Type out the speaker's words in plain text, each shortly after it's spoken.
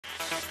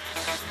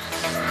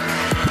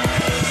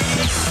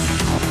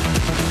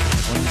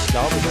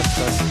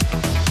das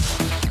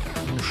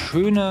eine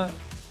schöne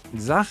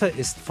Sache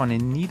ist, von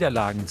den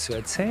Niederlagen zu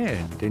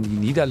erzählen. Denn die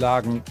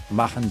Niederlagen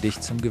machen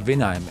dich zum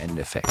Gewinner im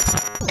Endeffekt.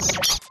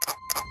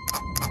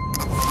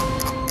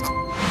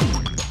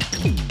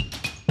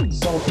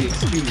 Soltis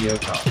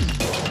Studiocast.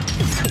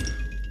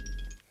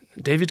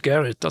 David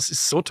Garrett, das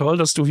ist so toll,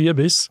 dass du hier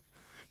bist.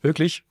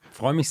 Wirklich.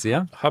 Freue mich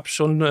sehr.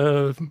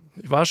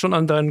 Ich war schon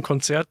an deinen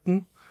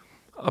Konzerten,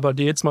 aber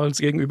dir jetzt mal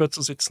gegenüber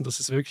zu sitzen, das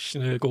ist wirklich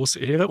eine große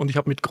Ehre. Und ich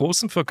habe mit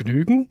großem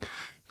Vergnügen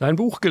dein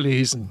Buch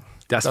gelesen.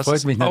 Das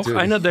freut mich natürlich.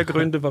 Auch einer der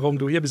Gründe, warum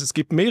du hier bist. Es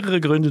gibt mehrere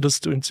Gründe, dass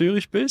du in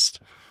Zürich bist.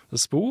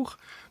 Das Buch.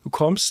 Du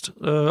kommst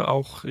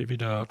auch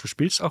wieder, du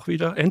spielst auch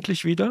wieder,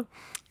 endlich wieder.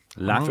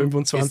 Am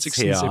 25.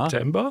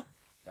 September.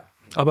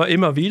 Aber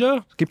immer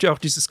wieder, es gibt ja auch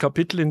dieses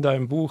Kapitel in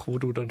deinem Buch, wo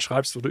du dann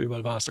schreibst, wo du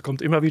überall warst. Da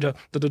kommt immer wieder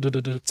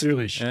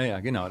Zürich. Ja,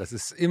 genau. Das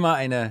ist immer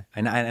eine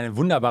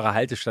wunderbare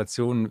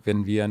Haltestation,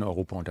 wenn wir in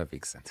Europa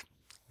unterwegs sind.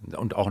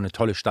 Und auch eine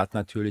tolle Stadt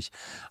natürlich.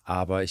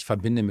 Aber ich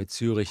verbinde mit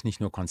Zürich nicht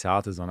nur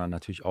Konzerte, sondern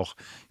natürlich auch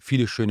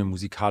viele schöne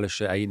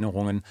musikalische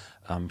Erinnerungen.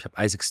 Ich habe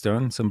Isaac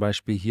Stern zum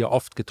Beispiel hier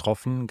oft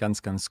getroffen.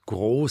 Ganz, ganz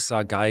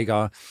großer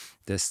Geiger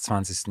des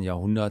 20.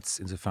 Jahrhunderts.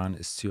 Insofern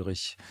ist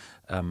Zürich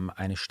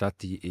eine Stadt,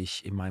 die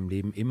ich in meinem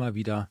Leben immer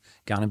wieder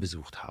gerne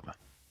besucht habe.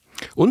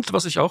 Und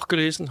was ich auch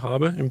gelesen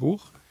habe im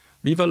Buch,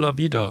 Viva la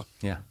Vida,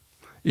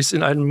 ist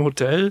in einem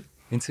Hotel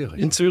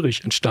in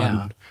Zürich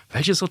entstanden. Ja.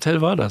 Welches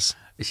Hotel war das?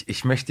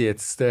 Ich möchte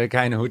jetzt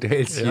keine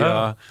Hotels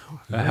hier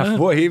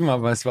hervorheben,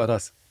 aber es war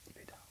das.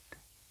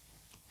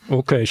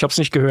 Okay, ich habe es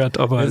nicht gehört,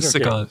 aber ist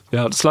okay. Egal.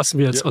 Ja, das lassen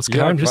wir jetzt als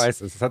Geheimnis. Ich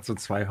weiß, es hat so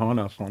 2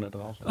 Hörner vorne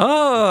drauf.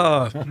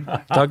 Ah,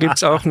 da gibt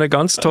es auch eine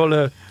ganz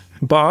tolle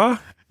Bar.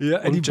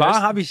 Ja, die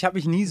Bar habe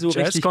ich nie so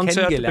richtig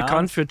kennengelernt.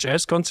 Bekannt für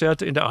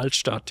Jazzkonzerte in der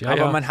Altstadt. Ja,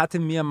 aber man hatte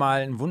mir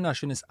mal ein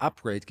wunderschönes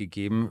Upgrade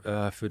gegeben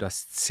für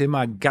das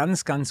Zimmer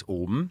ganz, ganz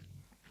oben.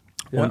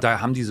 Ja. Und da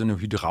haben die so eine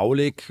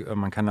Hydraulik,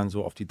 man kann dann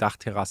so auf die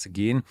Dachterrasse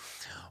gehen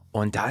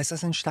und da ist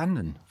das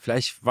entstanden.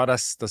 Vielleicht war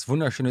das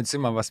wunderschöne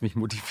Zimmer, was mich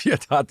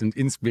motiviert hat und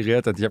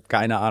inspiriert hat, ich habe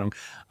keine Ahnung.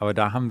 Aber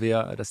da haben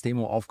wir das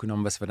Demo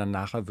aufgenommen, was wir dann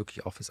nachher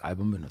wirklich auch fürs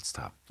Album benutzt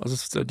haben.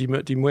 Also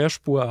die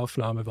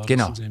Mehrspuraufnahme war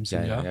genau. Das in dem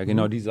Sinn, ja,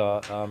 genau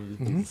dieser,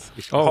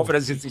 ich hoffe,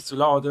 das ist jetzt nicht zu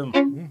laut.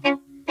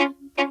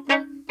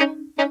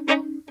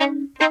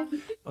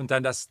 Und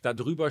dann das da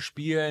drüber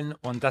spielen.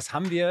 Und das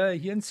haben wir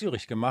hier in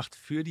Zürich gemacht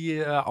für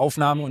die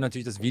Aufnahme und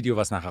natürlich das Video,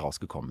 was nachher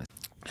rausgekommen ist.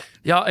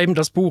 Ja, eben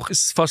das Buch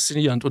ist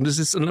faszinierend und es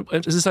ist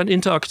ein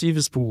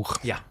interaktives Buch.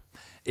 Ja,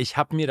 ich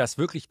habe mir das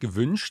wirklich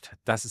gewünscht,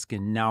 dass es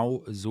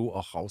genau so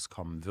auch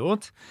rauskommen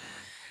wird.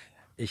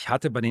 Ich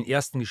hatte bei den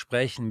ersten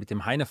Gesprächen mit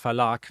dem Heine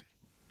Verlag,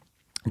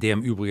 der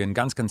im Übrigen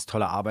ganz, ganz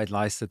tolle Arbeit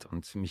leistet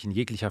und mich in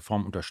jeglicher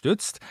Form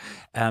unterstützt,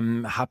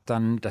 habe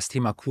dann das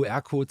Thema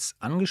QR-Codes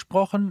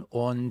angesprochen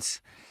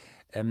und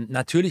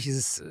natürlich ist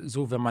es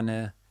so, wenn man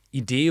eine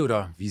Idee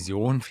oder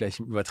Vision,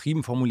 vielleicht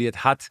übertrieben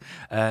formuliert hat,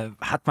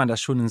 hat man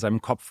das schon in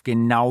seinem Kopf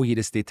genau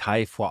jedes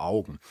Detail vor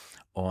Augen.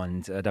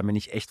 Und da bin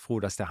ich echt froh,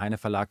 dass der Heine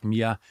Verlag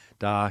mir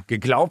da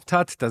geglaubt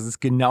hat, dass es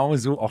genau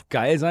so auch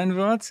geil sein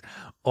wird.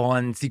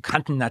 Und sie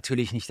kannten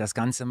natürlich nicht das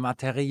ganze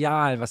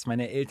Material, was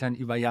meine Eltern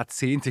über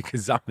Jahrzehnte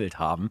gesammelt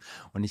haben.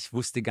 Und ich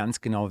wusste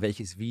ganz genau,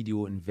 welches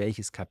Video in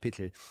welches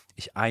Kapitel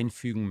ich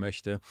einfügen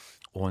möchte.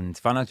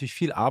 Und war natürlich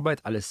viel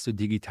Arbeit, alles zu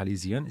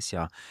digitalisieren. Ist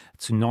ja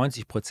zu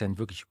 90%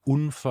 wirklich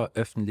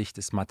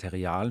unveröffentlichtes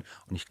Material.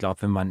 Und ich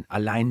glaube, wenn man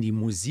allein die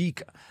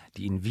Musik,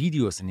 die in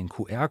Videos, in den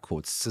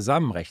QR-Codes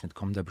zusammenrechnet,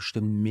 kommen da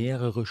bestimmt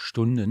mehrere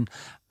Stunden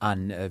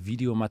an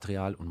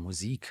Videomaterial und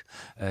Musik,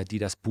 die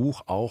das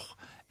Buch auch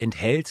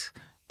enthält,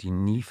 die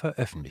nie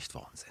veröffentlicht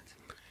worden sind.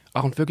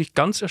 Ach, und wirklich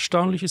ganz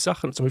erstaunliche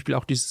Sachen. Zum Beispiel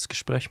auch dieses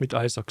Gespräch mit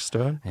Isaac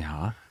Stern.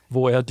 Ja.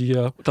 Wo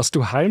das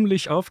du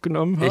heimlich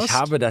aufgenommen hast. Ich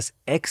habe das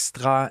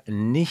extra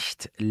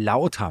nicht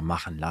lauter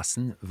machen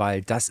lassen,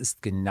 weil das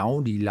ist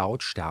genau die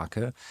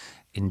Lautstärke,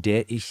 in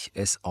der ich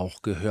es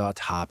auch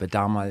gehört habe.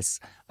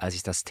 Damals, als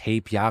ich das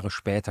Tape Jahre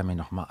später mir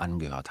nochmal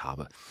angehört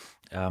habe.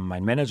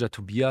 Mein Manager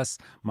Tobias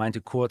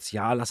meinte kurz,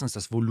 ja, lass uns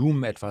das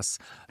Volumen etwas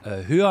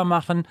höher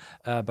machen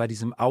bei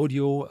dieser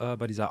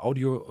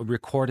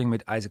Audio-Recording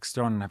mit Isaac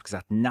Stern. Und habe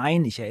gesagt,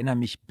 nein, ich erinnere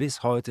mich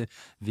bis heute,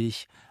 wie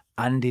ich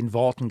an den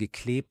Worten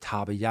geklebt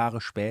habe,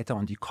 Jahre später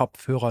und die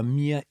Kopfhörer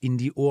mir in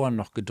die Ohren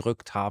noch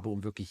gedrückt habe,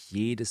 um wirklich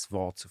jedes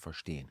Wort zu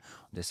verstehen.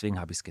 Und deswegen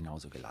habe ich es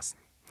genauso gelassen.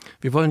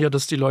 Wir wollen ja,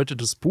 dass die Leute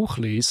das Buch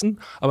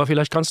lesen, aber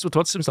vielleicht kannst du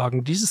trotzdem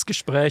sagen, dieses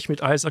Gespräch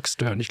mit Isaac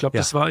Stern, ich glaube,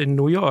 das war in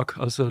New York.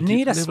 Also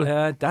nee, das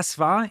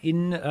war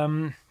in,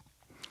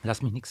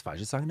 lass mich nichts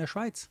Falsches sagen, in der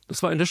Schweiz.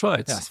 Das war in der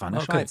Schweiz? Ja, das war in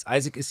der Schweiz.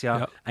 Isaac ist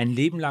ja ein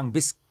Leben lang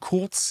bis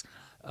kurz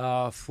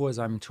vor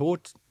seinem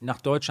Tod nach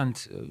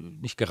Deutschland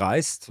nicht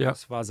gereist. Ja.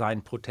 Das war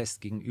sein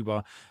Protest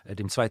gegenüber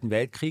dem Zweiten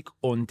Weltkrieg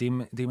und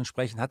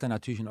dementsprechend hat er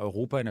natürlich in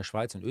Europa, in der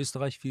Schweiz und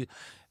Österreich viel,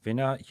 wenn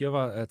er hier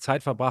war,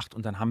 Zeit verbracht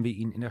und dann haben wir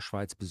ihn in der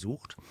Schweiz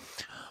besucht.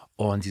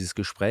 Und dieses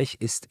Gespräch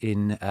ist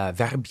in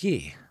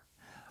Verbier.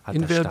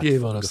 In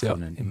Verbier war das, ja.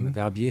 Im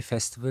Verbier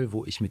Festival,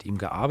 wo ich mit ihm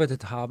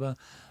gearbeitet habe,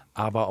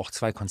 aber auch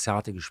 2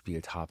 Konzerte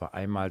gespielt habe.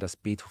 Einmal das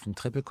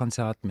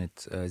Beethoven-Trippelkonzert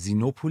mit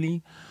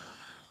Sinopoli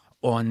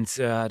Und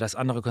das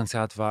andere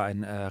Konzert war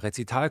ein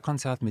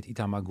Rezitalkonzert mit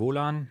Itamar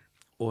Golan.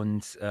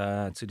 Und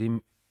zu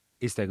dem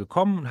ist er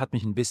gekommen und hat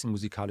mich ein bisschen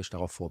musikalisch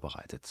darauf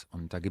vorbereitet.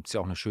 Und da gibt es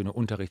ja auch eine schöne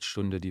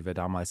Unterrichtsstunde, die wir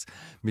damals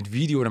mit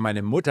Video oder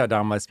meine Mutter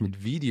damals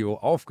mit Video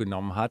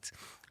aufgenommen hat,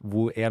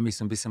 wo er mich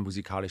so ein bisschen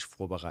musikalisch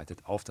vorbereitet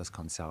auf das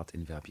Konzert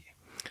in Verbier.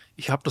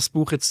 Ich habe das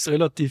Buch jetzt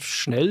relativ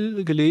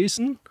schnell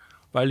gelesen,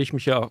 weil ich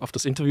mich ja auf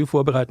das Interview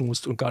vorbereiten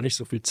musste und gar nicht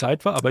so viel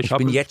Zeit war. Aber ich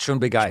bin jetzt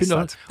schon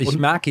begeistert. Ich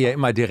merke ja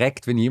immer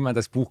direkt, wenn jemand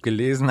das Buch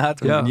gelesen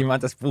hat und wenn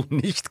jemand das Buch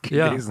nicht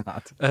gelesen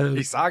hat.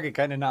 Ich sage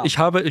keine Namen. Ich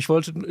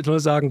wollte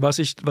nur sagen, was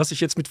ich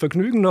jetzt mit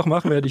Vergnügen noch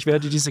machen werde. Ich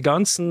werde diese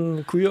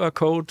ganzen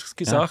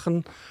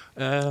QR-Code-Sachen.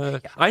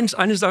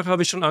 Eine Sache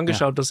habe ich schon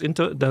angeschaut, das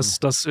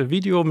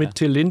Video mit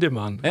Till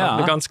Lindemann.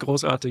 Eine ganz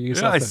großartige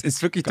Sache. Ja, es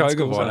ist wirklich toll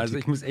geworden. Also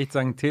ich muss echt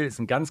sagen, Till ist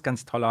ein ganz,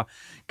 ganz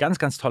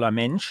toller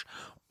Mensch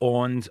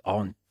und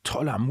auch ein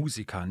toller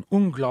Musiker, ein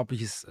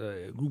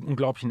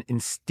unglaublichen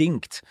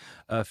Instinkt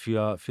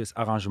fürs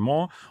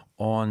Arrangement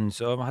und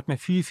hat mir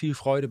viel, viel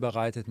Freude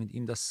bereitet, mit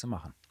ihm das zu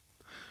machen.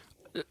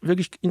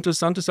 Wirklich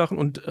interessante Sachen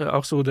und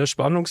auch so der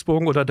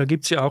Spannungsbogen, oder da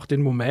gibt es ja auch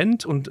den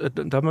Moment und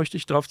da möchte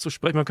ich drauf zu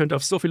sprechen, man könnte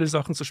auf so viele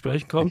Sachen zu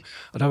sprechen kommen.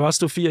 Da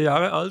warst du 4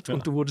 Jahre alt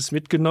und du wurdest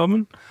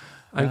mitgenommen,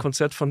 ein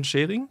Konzert von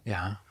Schering.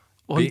 Ja,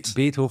 und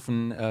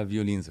Beethoven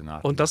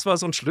Violinsonaten. Und das war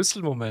so ein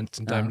Schlüsselmoment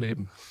in deinem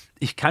Leben.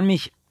 Ich kann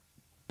mich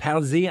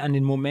per se an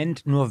den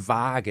Moment nur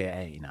vage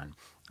erinnern.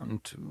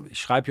 Und ich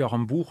schreibe ja auch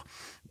im Buch,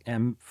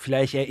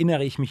 vielleicht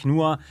erinnere ich mich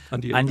nur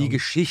an die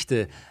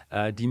Geschichte,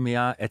 die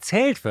mir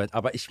erzählt wird.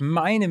 Aber ich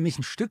meine, mich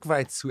ein Stück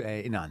weit zu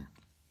erinnern,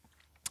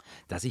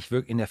 dass ich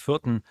wirklich in der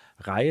 4.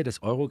 Reihe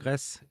des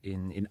Eurogress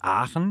in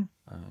Aachen,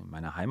 in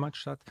meiner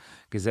Heimatstadt,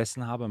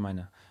 gesessen habe.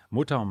 Meine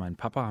Mutter und mein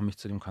Papa haben mich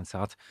zu dem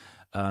Konzert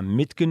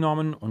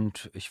mitgenommen.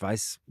 Und ich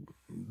weiß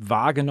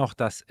vage noch,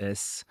 dass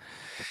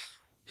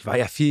ich war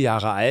ja 4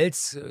 Jahre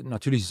alt,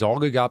 natürlich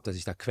Sorge gehabt, dass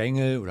ich da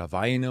quengel oder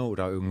weine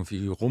oder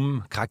irgendwie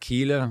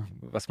rumkrakele,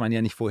 was man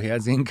ja nicht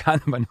vorhersehen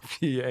kann bei einem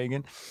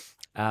 4-Jährigen.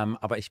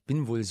 Aber ich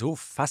bin wohl so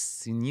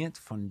fasziniert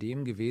von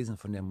dem gewesen,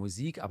 von der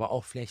Musik, aber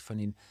auch vielleicht von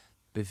den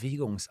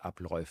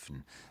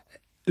Bewegungsabläufen.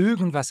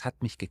 Irgendwas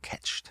hat mich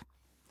gecatcht.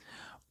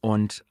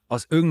 Und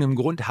aus irgendeinem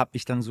Grund habe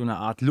ich dann so eine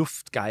Art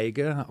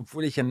Luftgeige,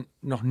 obwohl ich ja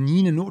noch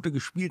nie eine Note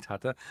gespielt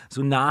hatte,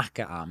 so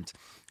nachgeahmt.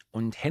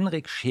 Und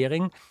Henrik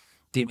Schering,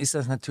 dem ist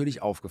das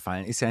natürlich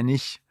aufgefallen.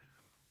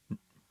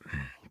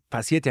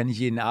 Passiert ja nicht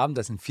jeden Abend,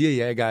 dass ein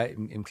 4-Jähriger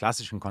im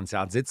klassischen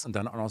Konzert sitzt und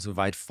dann auch noch so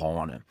weit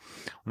vorne.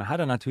 Und da hat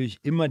er natürlich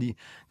immer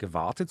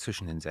gewartet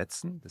zwischen den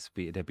Sätzen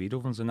der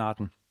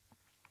Beethoven-Sonaten,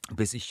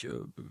 bis ich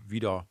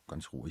wieder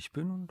ganz ruhig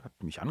bin und hat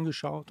mich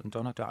angeschaut und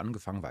dann hat er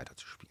angefangen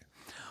weiterzuspielen.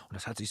 Und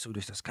das hat sich so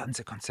durch das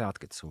ganze Konzert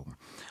gezogen.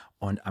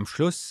 Und am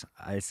Schluss,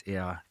 als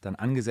er dann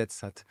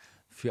angesetzt hat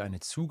für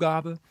eine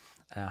Zugabe,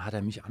 hat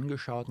er mich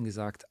angeschaut und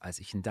gesagt, als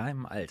ich in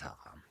deinem Alter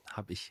war,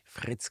 habe ich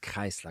Fritz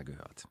Kreisler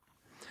gehört.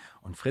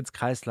 Und Fritz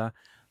Kreisler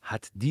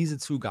hat diese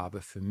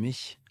Zugabe für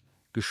mich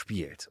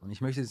gespielt. Und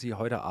ich möchte sie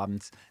heute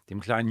Abend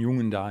dem kleinen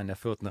Jungen da in der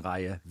 4.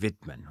 Reihe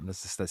widmen. Und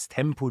das ist das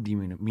Tempo di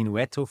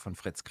Minuetto von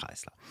Fritz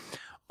Kreisler.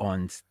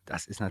 Und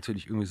das ist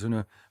natürlich irgendwie so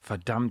eine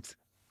verdammt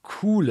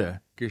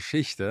coole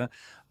Geschichte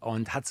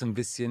und hat so ein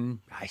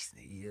bisschen,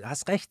 du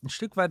hast recht, ein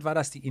Stück weit war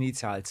das die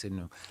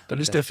Initialzündung. Dann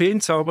ist der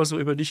Feenzauber so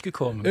über dich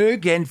gekommen.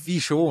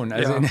 Irgendwie schon.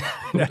 Also,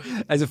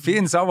 also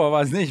Feenzauber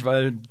war es nicht,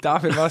 weil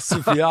dafür war es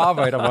zu viel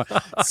Arbeit, aber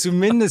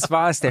zumindest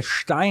war es der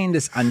Stein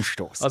des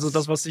Anstoßes. Also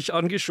das, was dich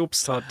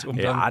angeschubst hat.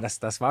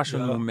 Das war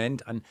schon ein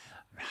Moment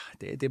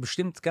der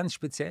bestimmt ganz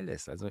speziell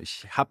ist. Also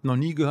ich habe noch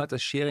nie gehört,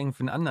 dass Schering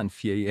für einen anderen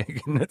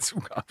 4-Jährigen eine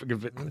Zugabe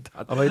gewidmet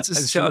hat. Aber jetzt ist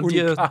es ja an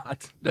dir,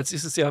 jetzt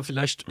ist es ja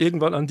vielleicht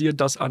irgendwann an dir,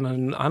 das an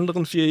einen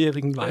anderen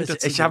 4-Jährigen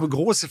weiterzugeben. Ich habe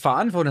große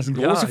Verantwortung, das sind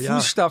große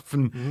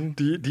Fußstapfen,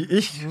 die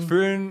ich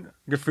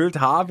gefüllt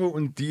habe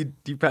und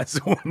die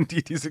Person,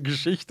 die diese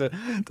Geschichte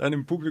dann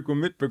im Publikum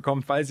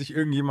mitbekommt, falls ich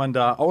irgendjemand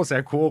da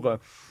auserkore.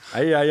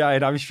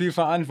 Da habe ich viel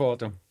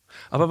Verantwortung.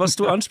 Aber was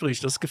du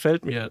ansprichst, das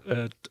gefällt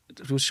mir.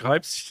 Du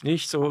schreibst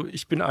nicht so,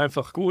 ich bin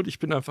einfach gut, ich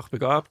bin einfach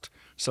begabt,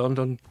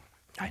 sondern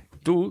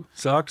du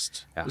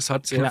sagst, es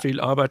hat sehr viel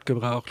Arbeit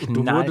gebraucht. Und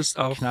du wurdest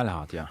auch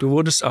knallhart, du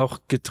wurdest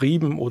auch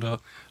getrieben oder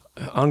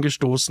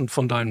angestoßen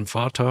von deinem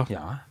Vater.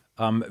 Ja,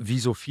 wie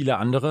so viele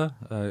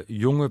andere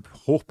junge,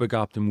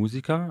 hochbegabte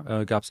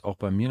Musiker gab es auch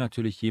bei mir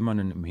natürlich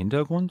jemanden im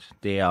Hintergrund,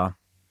 der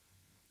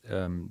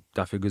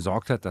dafür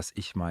gesorgt hat, dass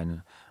ich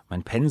mein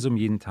Pensum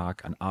jeden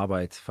Tag an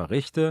Arbeit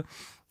verrichte,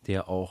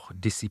 der auch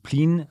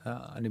Disziplin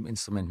an dem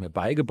Instrument mir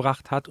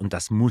beigebracht hat. Und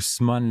das muss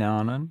man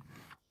lernen.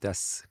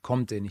 Das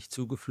kommt dir nicht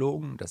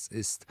zugeflogen. Das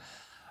ist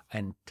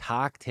ein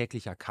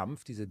tagtäglicher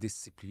Kampf, diese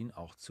Disziplin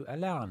auch zu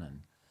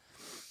erlernen.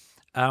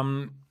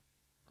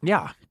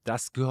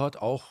 Das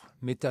gehört auch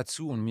mit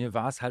dazu. Und mir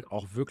war es halt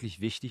auch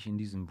wirklich wichtig in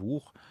diesem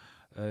Buch,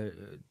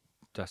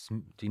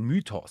 den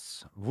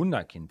Mythos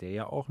Wunderkind, der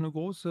ja auch eine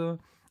große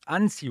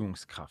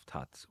Anziehungskraft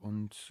hat.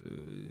 Und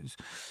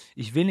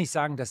ich will nicht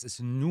sagen, dass es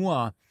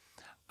nur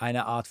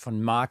eine Art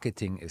von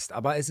Marketing ist,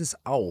 aber es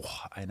ist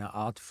auch eine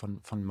Art von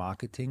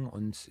Marketing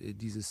und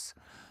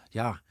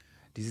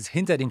dieses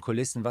hinter den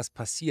Kulissen, was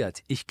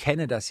passiert. Ich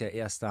kenne das ja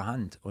erster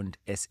Hand und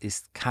es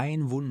ist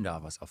kein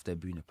Wunder, was auf der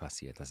Bühne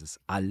passiert. Das ist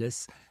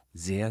alles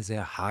sehr,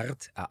 sehr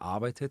hart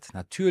erarbeitet.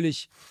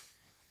 Natürlich,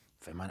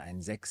 wenn man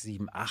einen 6-,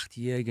 7-,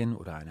 8-Jährigen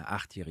oder eine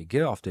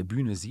 8-Jährige auf der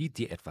Bühne sieht,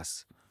 die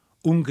etwas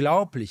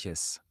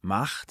Unglaubliches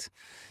macht,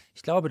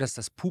 ich glaube, dass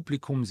das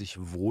Publikum sich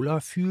wohler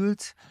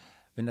fühlt,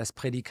 wenn das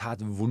Prädikat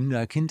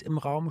Wunderkind im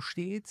Raum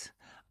steht,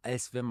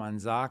 als wenn man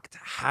sagt,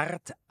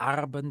 hart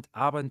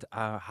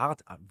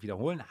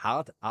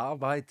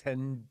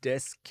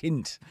arbeitendes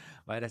Kind.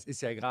 Weil das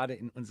ist ja gerade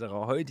in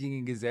unserer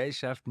heutigen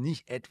Gesellschaft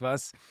nicht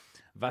etwas,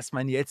 was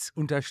man jetzt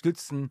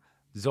unterstützen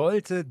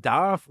sollte,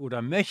 darf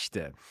oder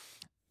möchte.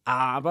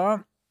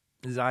 Aber,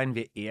 seien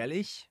wir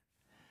ehrlich,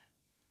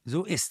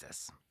 so ist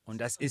es. Und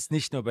das ist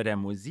nicht nur bei der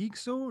Musik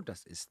so,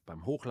 das ist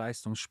beim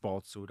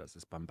Hochleistungssport so, das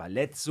ist beim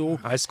Ballett so.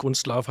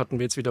 Eiskunstlauf hatten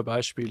wir jetzt wieder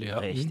Beispiele. Ja.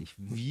 Richtig.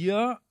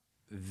 Wir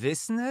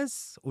wissen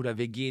es oder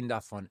wir gehen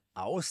davon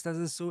aus, dass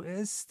es so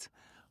ist,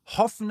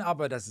 hoffen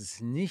aber, dass es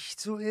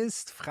nicht so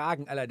ist,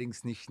 fragen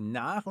allerdings nicht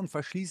nach und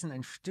verschließen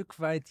ein Stück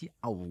weit die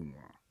Augen.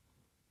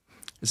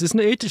 Es ist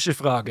eine ethische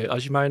Frage.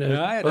 Also ich meine,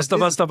 Ja, was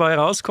dabei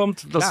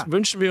rauskommt, das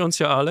wünschen wir uns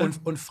ja alle.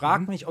 Und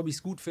frag mich, ob ich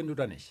es gut finde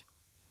oder nicht.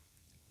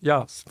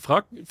 Ja,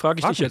 frag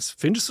ich dich jetzt.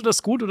 Findest du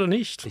das gut oder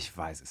nicht? Ich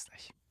weiß es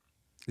nicht.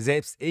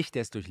 Selbst ich,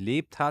 der es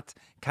durchlebt hat,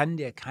 kann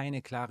dir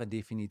keine klare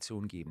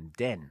Definition geben.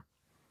 Denn,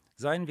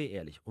 seien wir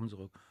ehrlich,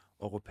 unsere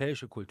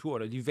europäische Kultur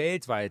oder die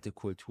weltweite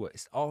Kultur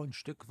ist auch ein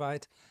Stück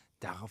weit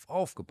darauf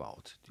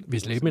aufgebaut.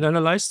 Wir leben in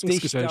einer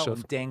Leistungsgesellschaft. Dichter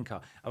und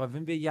Denker. Aber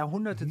wenn wir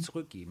Jahrhunderte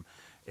zurückgeben,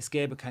 es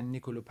gäbe keinen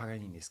Niccolo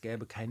Paganini, es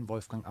gäbe keinen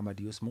Wolfgang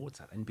Amadeus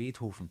Mozart, einen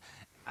Beethoven.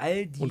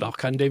 Und auch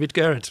keinen David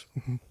Garrett.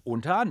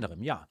 Unter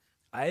anderem, ja.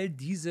 All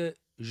diese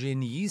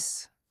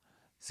Genies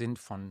sind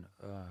von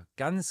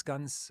ganz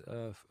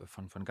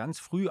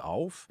früh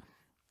auf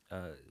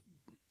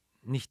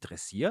nicht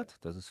dressiert,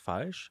 das ist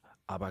falsch,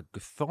 aber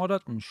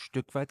gefordert, ein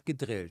Stück weit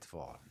gedrillt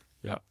worden.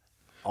 Ja.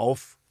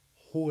 Auf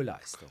hohe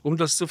Leistung. Um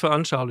das zu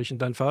veranschaulichen,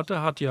 dein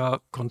Vater hat ja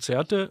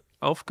Konzerte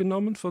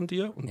aufgenommen von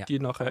dir und die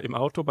nachher im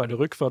Auto bei der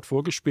Rückfahrt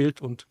vorgespielt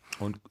und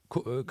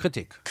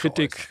Kritik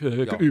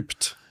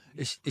geübt.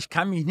 Ich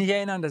kann mich nicht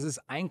erinnern, dass es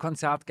ein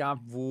Konzert gab,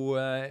 wo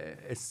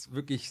es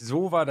wirklich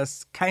so war,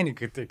 dass keine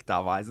Kritik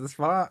da war. Also es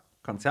war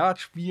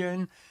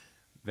Konzertspielen,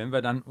 wenn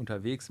wir dann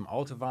unterwegs im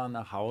Auto waren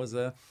nach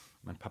Hause.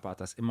 Mein Papa hat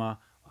das immer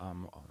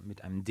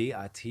mit einem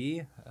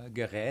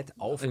DAT-Gerät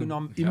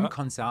aufgenommen im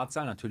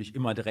Konzertsaal. Natürlich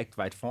immer direkt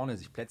weit vorne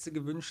sich Plätze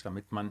gewünscht,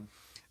 damit man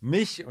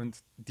mich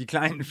und die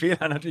kleinen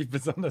Fehler natürlich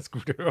besonders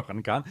gut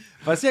hören kann.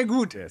 Was ja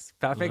gut ist.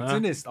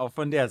 Perfektionist, auch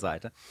von der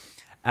Seite.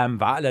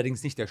 War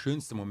allerdings nicht der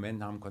schönste Moment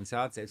nach dem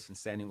Konzert, selbst wenn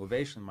Standing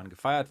Ovation und man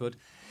gefeiert wird.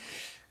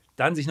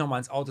 Dann sich nochmal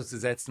ins Auto zu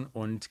setzen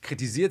und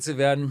kritisiert zu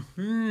werden,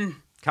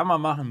 kann man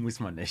machen, muss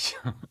man nicht.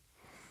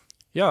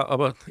 Ja,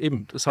 aber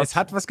eben, es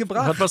hat was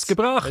gebracht.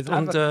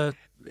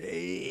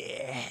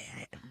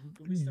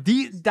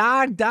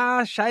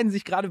 Da scheiden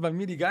sich gerade bei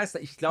mir die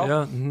Geister. Ich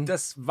glaube,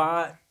 das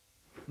war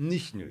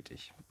nicht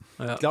nötig.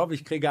 Ja. Ich glaube,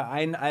 ich kriege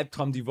einen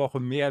Albtraum die Woche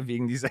mehr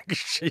wegen dieser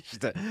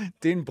Geschichte.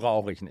 Den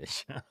brauche ich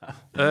nicht.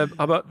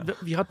 Aber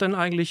wie hat denn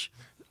eigentlich,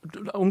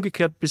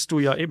 umgekehrt bist du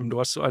ja eben, du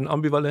hast so ein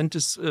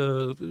ambivalentes,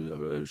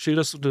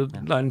 schilderst du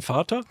deinen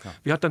Vater. Ja.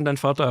 Wie hat dann dein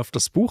Vater auf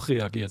das Buch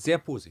reagiert? Sehr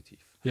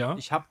positiv. Ja.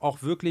 Ich habe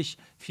auch wirklich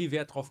viel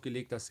Wert darauf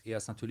gelegt, dass er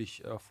es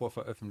natürlich vor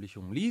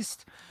Veröffentlichung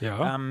liest.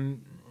 Ja.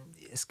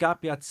 Es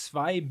gab ja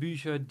 2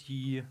 Bücher,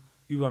 die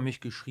über mich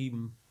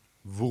geschrieben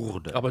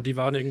wurde. Aber die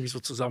waren irgendwie so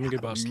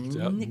zusammengebastelt.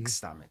 Ja. Nichts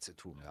damit zu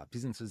tun gehabt. Die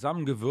sind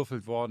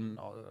zusammengewürfelt worden,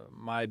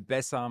 mal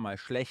besser, mal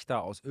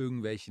schlechter, aus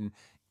irgendwelchen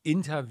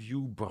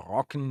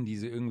Interviewbrocken, die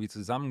sie irgendwie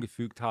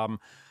zusammengefügt haben.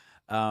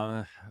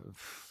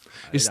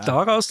 Ist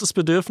daraus das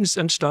Bedürfnis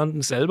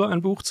entstanden, selber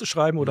ein Buch zu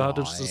schreiben, oder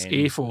hattest du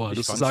das vor?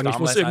 Dass du sagen, ich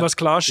muss irgendwas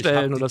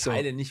klarstellen oder so? Ich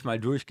habe die Teile nicht mal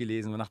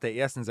durchgelesen und nach der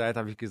ersten Seite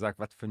habe ich gesagt,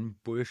 was für ein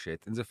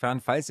Bullshit. Insofern,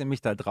 falls ihr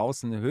mich da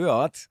draußen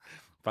hört,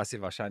 was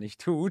ihr wahrscheinlich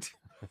tut,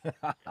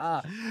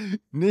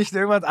 nicht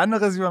irgendwas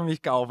anderes über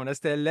mich kaufen. Das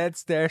ist der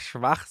letzte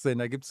Schwachsinn.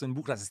 Da gibt es so ein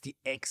Buch, das ist die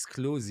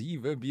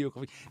exklusive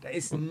Biografie. Da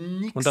ist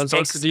nichts. Und dann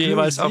sollst du die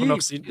jeweils auch noch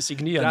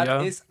signieren.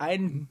 Das ist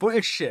ein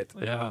Bullshit.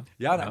 Ja,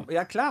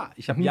 klar.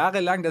 Ich habe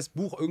jahrelang das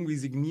Buch irgendwie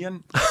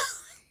signieren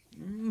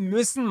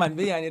müssen. Man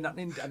will ja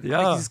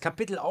dieses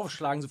Kapitel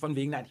aufschlagen, so von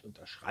wegen, nein, ich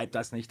unterschreibe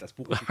das nicht. Das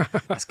Buch,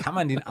 das kann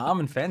man den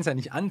armen Fans ja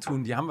nicht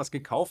antun. Die haben was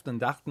gekauft und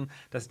dachten,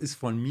 das ist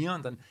von mir,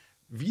 und dann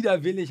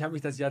widerwillig habe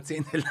ich das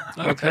jahrzehntelang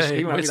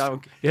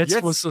unterschrieben.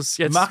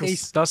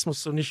 Das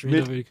musst du nicht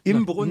wieder mit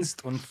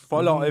Inbrunst und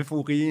voller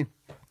Euphorie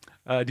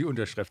die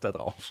Unterschrift da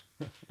drauf.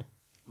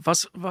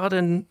 Was war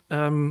denn,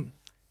 du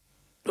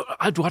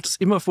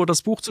hattest immer vor,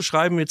 das Buch zu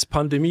schreiben, jetzt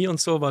Pandemie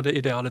und so, war der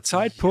ideale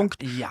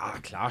Zeitpunkt. Ja,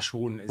 klar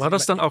schon. War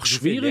das dann auch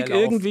schwierig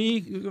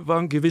irgendwie?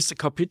 Waren gewisse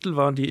Kapitel,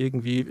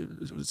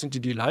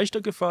 sind die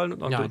leichter gefallen?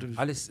 Und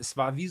alles, es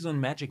war wie so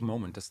ein Magic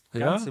Moment. Das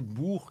ganze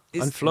Buch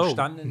ist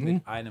entstanden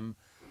mit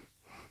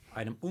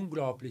einem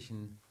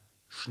unglaublichen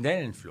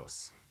schnellen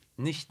Fluss.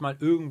 Nicht mal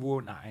irgendwo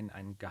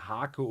ein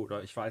Gehake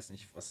oder ich weiß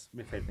nicht,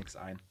 mir fällt nichts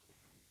ein.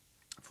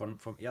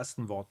 vom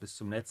ersten Wort bis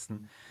zum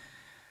letzten,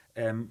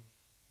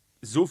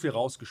 so viel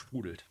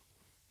rausgesprudelt.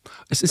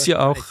 Es ist ja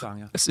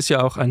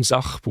auch ein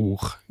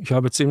Sachbuch. Ich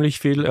habe ziemlich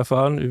viel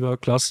erfahren über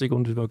Klassik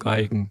und über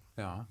Geigen.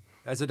 Ja,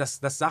 also das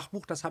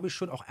Sachbuch, das habe ich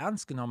schon auch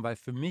ernst genommen, weil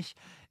für mich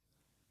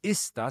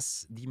ist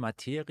das die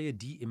Materie,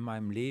 die in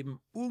meinem Leben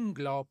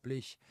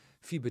unglaublich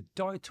viel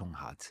Bedeutung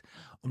hat.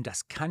 Und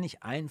das kann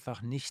ich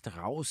einfach nicht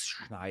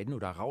rausschneiden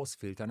oder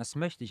rausfiltern. Das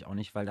möchte ich auch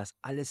nicht, weil das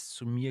alles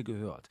zu mir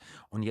gehört.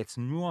 Und jetzt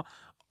nur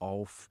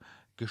auf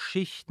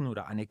Geschichten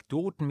oder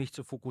Anekdoten mich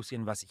zu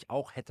fokussieren, was ich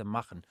auch hätte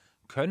machen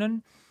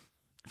können.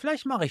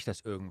 Vielleicht mache ich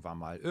das irgendwann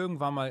mal.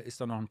 Irgendwann mal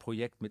ist da noch ein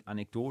Projekt mit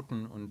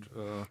Anekdoten und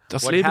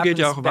das Leben geht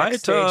ja auch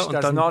weiter und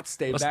dann not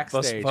stay was,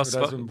 backstage was,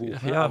 oder so ein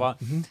Buch. Ja.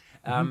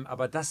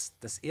 Aber das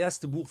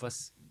erste Buch,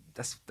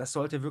 das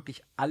sollte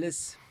wirklich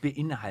alles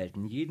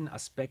beinhalten, jeden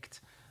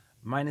Aspekt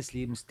meines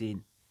Lebens,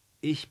 den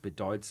ich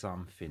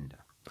bedeutsam finde.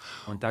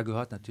 Und da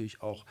gehört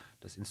natürlich auch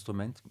das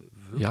Instrument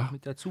wirklich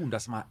mit dazu. Und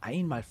das mal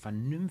einmal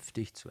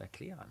vernünftig zu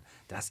erklären.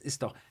 Das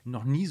ist doch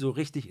noch nie so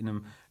richtig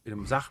in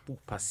einem Sachbuch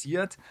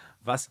passiert,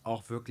 was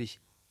auch wirklich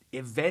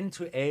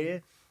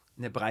eventuell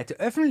eine breite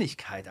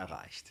Öffentlichkeit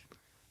erreicht.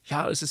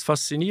 Ja, es ist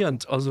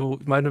faszinierend. Also,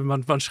 ich meine,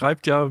 man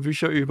schreibt ja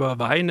Bücher über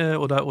Weine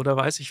oder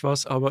weiß ich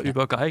was, aber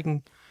über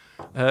Geigen.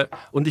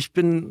 Und ich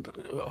bin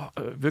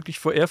wirklich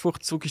vor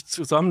Ehrfurcht zog ich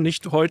zusammen,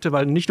 nicht nur,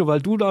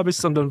 weil du da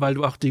bist, sondern weil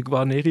du auch die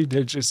Guarneri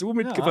del Gesù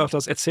mitgebracht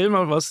hast. Erzähl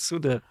mal was zu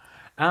der.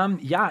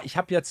 Ich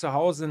habe ja zu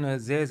Hause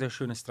eine sehr, sehr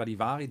schöne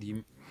Stradivari,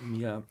 die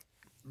mir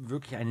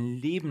wirklich ein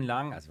Leben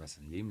lang, also was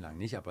ein Leben lang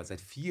nicht, aber seit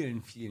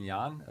vielen, vielen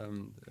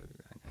Jahren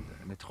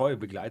eine treue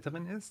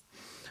Begleiterin ist.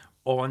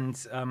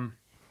 Und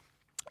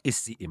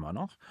ist sie immer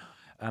noch.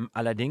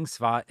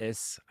 Allerdings war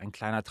es ein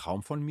kleiner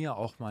Traum von mir,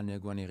 auch mal eine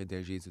Guarneri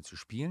del Gesù zu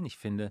spielen. Ich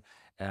finde,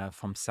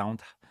 vom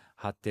Sound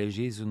hat del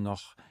Gesù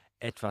noch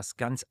etwas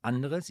ganz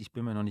anderes. Ich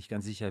bin mir noch nicht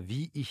ganz sicher,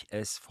 wie ich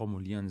es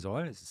formulieren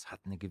soll. Es hat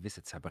eine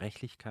gewisse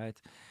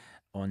Zerbrechlichkeit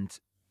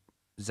und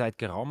seit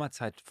geraumer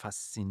Zeit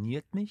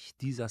fasziniert mich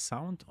dieser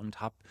Sound und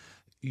habe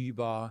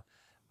über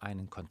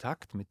einen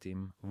Kontakt mit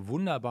dem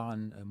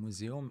wunderbaren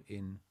Museum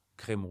in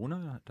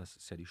Cremona, das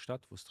ist ja die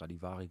Stadt, wo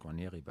Stradivari,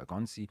 Guarneri,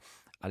 Bergonzi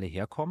alle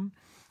herkommen.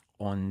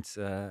 Und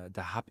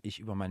da habe ich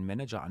über meinen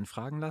Manager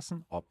anfragen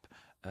lassen, ob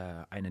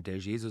eine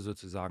del Gesù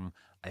sozusagen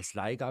als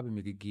Leihgabe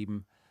mir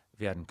gegeben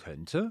werden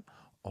könnte.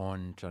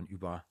 Und dann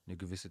über eine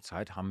gewisse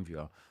Zeit haben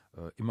wir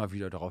immer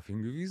wieder darauf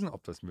hingewiesen,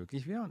 ob das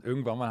möglich wäre. Und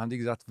irgendwann mal haben die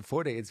gesagt,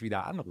 bevor der jetzt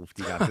wieder anruft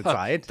die ganze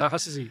Zeit, da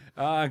hast du sie.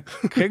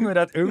 Kriegen wir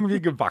das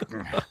irgendwie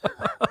gebacken.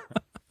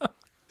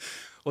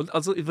 Und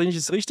also, wenn ich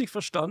es richtig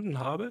verstanden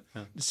habe,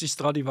 ist die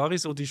Stradivari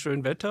so die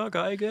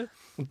Schönwettergeige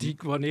und die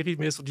Guarneri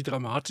mehr so die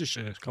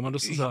dramatische, kann man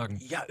das so sagen?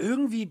 Ja,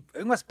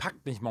 irgendwas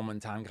packt mich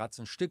momentan gerade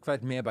so ein Stück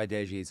weit mehr bei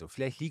del Gesù.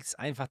 Vielleicht liegt es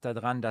einfach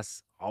daran,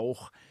 dass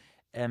auch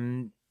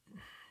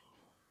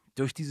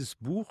durch dieses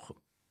Buch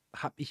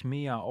habe ich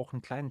mir ja auch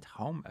einen kleinen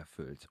Traum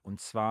erfüllt.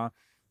 Und zwar,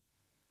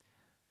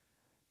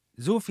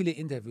 so viele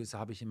Interviews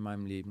habe ich in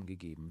meinem Leben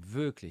gegeben.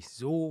 Wirklich,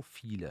 so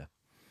viele.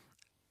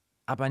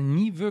 Aber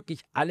nie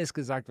wirklich alles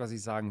gesagt, was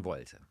ich sagen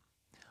wollte.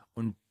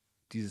 Und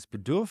dieses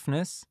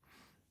Bedürfnis,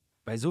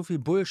 bei so viel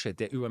Bullshit,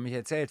 der über mich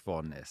erzählt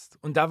worden ist.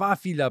 Und da war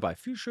viel dabei.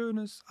 Viel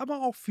Schönes,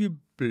 aber auch viel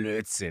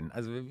Blödsinn.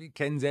 Also wir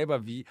kennen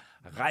selber, wie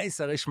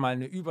reißerisch mal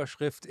eine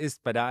Überschrift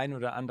ist bei der einen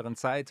oder anderen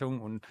Zeitung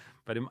und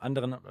bei dem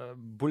anderen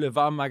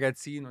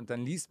Boulevardmagazin. Und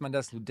dann liest man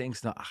das und du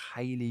denkst nur, ach,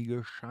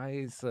 heilige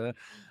Scheiße,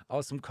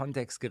 aus dem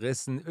Kontext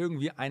gerissen,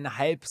 irgendwie einen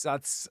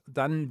Halbsatz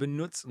dann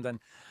benutzt und dann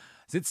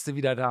sitzt du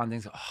wieder da und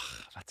denkst,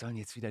 ach, was sollen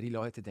jetzt wieder die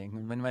Leute denken?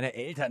 Und wenn meine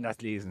Eltern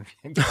das lesen,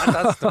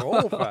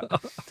 Katastrophe.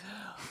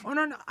 Und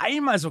dann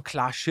einmal so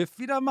klar Schiff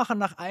wieder machen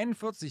nach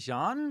 41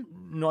 Jahren,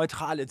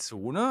 neutrale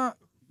Zone,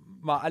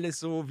 mal alles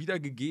so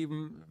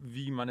wiedergegeben,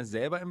 wie man es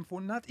selber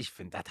empfunden hat. Ich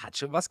finde, das hat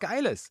schon was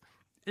Geiles.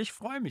 Ich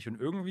freue mich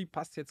und irgendwie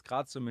passt jetzt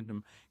gerade so mit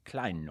einem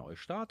kleinen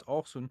Neustart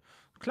auch so ein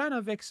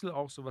kleiner Wechsel,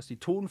 auch so was die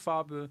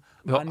Tonfarbe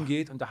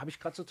angeht und da habe ich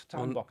gerade so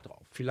total Bock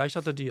drauf. Vielleicht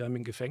hat er die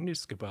im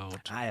Gefängnis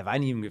gebaut. Er war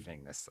nie im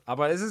Gefängnis,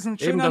 aber es ist ein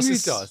schöner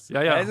Mythos.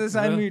 Es ist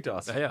ein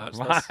Mythos.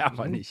 War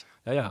aber nicht.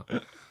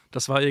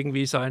 Das war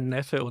irgendwie sein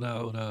Neffe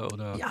oder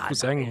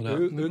Cousin oder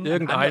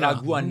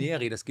irgendeiner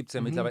Guarneri, das gibt es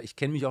ja mittlerweile. Ich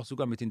kenne mich auch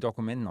sogar mit den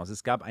Dokumenten aus.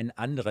 Es gab einen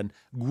anderen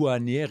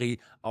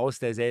Guarneri aus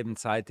derselben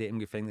Zeit, der im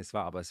Gefängnis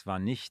war, aber es war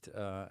nicht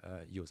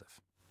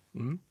Josef.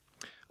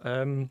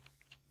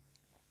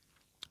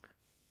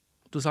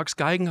 Du sagst,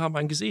 Geigen haben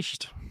ein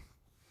Gesicht.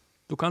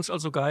 Du kannst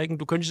also Geigen,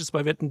 du könntest jetzt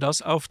bei Wetten,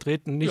 das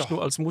auftreten, nicht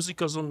nur als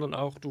Musiker, sondern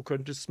auch,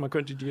 man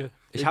könnte dir.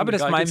 Ich habe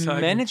das meinem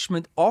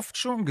Management oft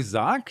schon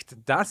gesagt,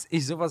 dass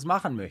ich sowas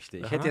machen möchte.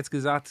 Ich hätte jetzt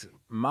gesagt,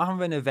 machen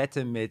wir eine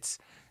Wette mit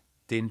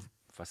den,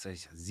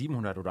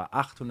 700 oder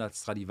 800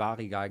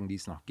 Stradivari-Geigen, die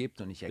es noch gibt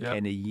und ich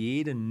erkenne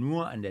jede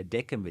nur an der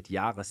Decke mit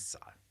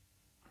Jahreszahl.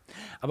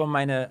 Aber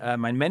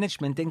mein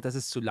Management denkt, das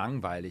ist zu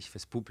langweilig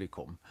fürs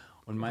Publikum.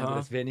 und meinte,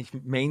 das wäre nicht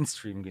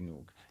Mainstream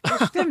genug.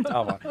 Das stimmt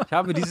aber. Ich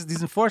habe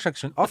diesen Vorschlag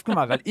schon oft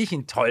gemacht, weil ich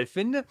ihn toll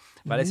finde,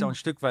 weil es ja auch ein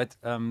Stück weit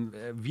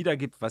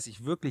wiedergibt, was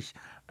ich wirklich,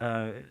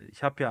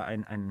 ich habe ja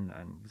ein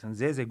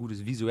sehr, sehr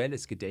gutes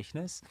visuelles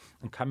Gedächtnis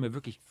und kann mir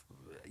wirklich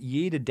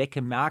jede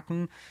Decke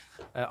merken,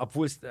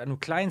 obwohl es nur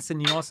kleinste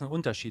Nuancen und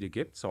Unterschiede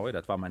gibt. Sorry,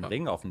 das war mein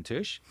Ring auf dem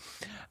Tisch.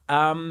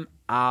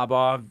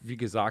 Aber wie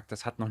gesagt,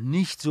 das hat noch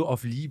nicht so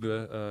auf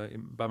Liebe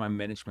bei meinem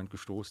Management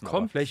gestoßen.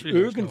 Kommt aber vielleicht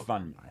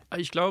irgendwann mal.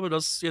 Ich glaube,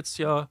 dass jetzt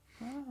ja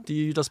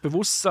das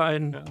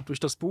Bewusstsein durch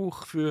das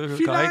Buch für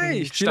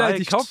Geigen steigt. Vielleicht,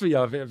 ich hoffe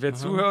ja, wer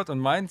zuhört und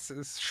meint, es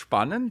ist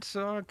spannend,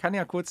 kann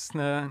ja kurz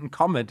einen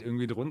Comment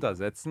irgendwie drunter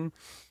setzen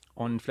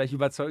und vielleicht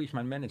überzeuge ich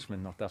mein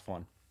Management noch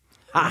davon.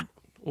 Ha!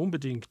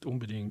 Unbedingt.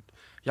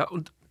 Ja,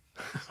 und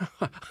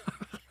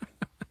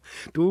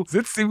du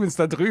sitzt übrigens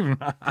da drüben.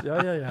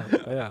 Ja.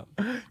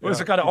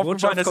 Ist doch gerade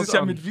aufgefallen, das ist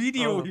ja mit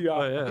Video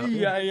hier.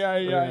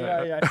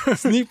 Ja.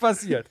 Ist nie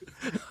passiert.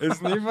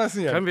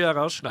 Können wir ja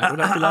rausschneiden.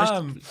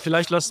 Oder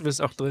vielleicht lassen wir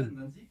es auch drin.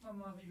 Dann sieht man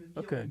mal, wie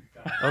Okay.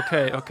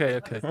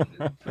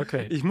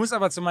 Ich muss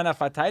aber zu meiner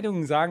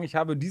Verteidigung sagen, ich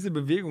habe diese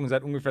Bewegung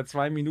seit ungefähr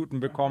 2 Minuten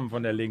bekommen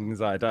von der linken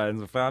Seite.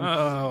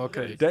 Insofern,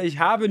 ich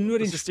habe nur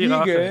den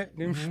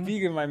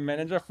Spiegel meinem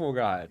Manager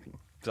vorgehalten.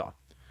 So.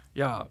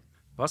 Ja,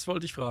 was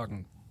wollte ich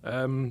fragen?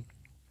 Du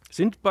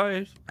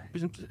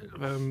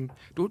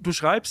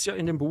schreibst ja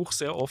in dem Buch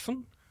sehr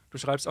offen. Du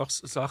schreibst auch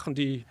Sachen,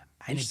 die...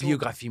 Eine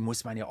Biografie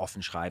muss man ja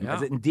offen schreiben. Ja.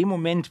 Also in dem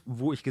Moment,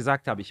 wo ich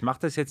gesagt habe, ich mache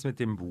das jetzt mit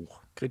dem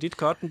Buch.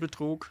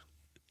 Kreditkartenbetrug?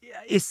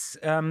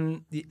 Ist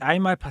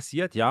einmal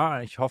passiert,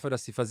 ja. Ich hoffe,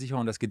 dass die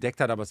Versicherung das gedeckt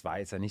hat, aber es war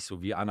jetzt ja nicht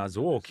so wie Anna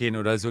Sorokin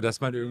oder so, dass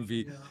man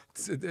irgendwie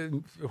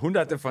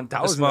Hunderte von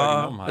Tausenden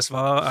genommen hat. Es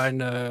war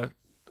eine...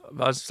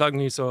 Was sagen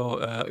die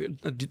so?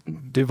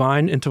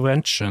 Divine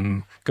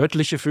Intervention,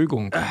 göttliche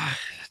Fügung.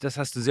 Das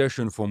hast du sehr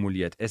schön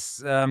formuliert.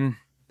 Es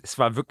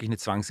war wirklich eine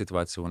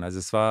Zwangssituation. Also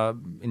es war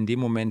in dem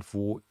Moment,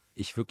 wo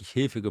ich wirklich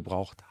Hilfe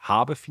gebraucht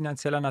habe,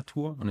 finanzieller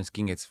Natur, und es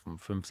ging jetzt um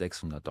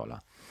 $500-600.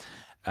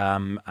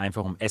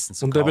 Einfach um Essen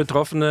zu kaufen. Und der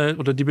Betroffene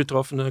oder die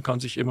Betroffene kann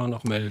sich immer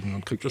noch melden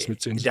und kriegt das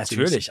mit 10.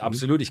 Natürlich,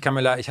 absolut. Ich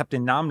habe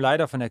den Namen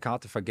leider von der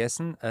Karte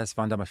vergessen. Es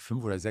waren damals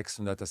 500 oder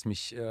 600.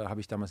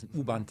 Habe ich damals ein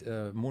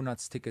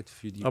U-Bahn-Monatsticket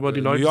für die Aber die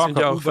Leute sind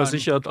ja auch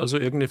versichert, also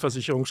irgendeine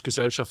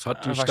Versicherungsgesellschaft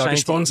hat die da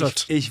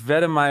gesponsert. Ich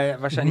werde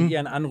mal wahrscheinlich eher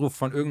einen Anruf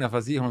von irgendeiner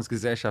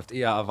Versicherungsgesellschaft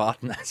eher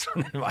erwarten als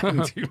von einem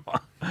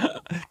Eigentümer.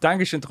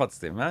 Dankeschön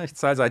trotzdem. Ja. Ich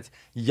zahle seit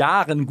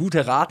Jahren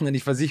gute Raten in die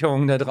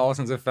Versicherungen da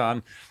draußen,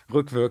 insofern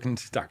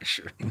rückwirkend.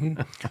 Dankeschön.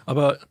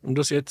 Aber um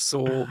das jetzt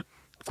so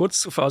kurz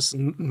zu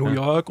fassen, New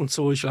York und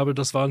so, ich glaube,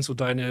 das waren so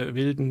deine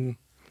wilden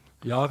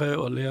Jahre,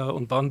 oder Lehr-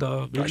 und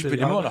Wander. Ich bin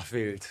immer noch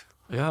wild.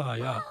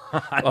 Ja.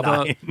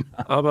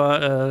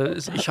 Aber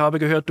ich habe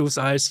gehört, du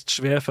seist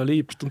schwer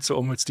verliebt und so,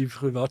 um jetzt die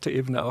private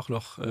Ebene auch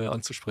noch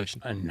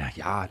anzusprechen.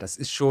 Naja, das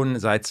ist schon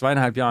seit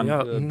 2,5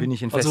 Jahren bin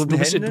ich in festen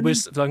Händen. Du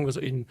bist, sagen wir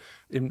so,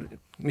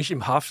 nicht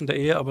im Hafen der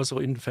Ehe, aber so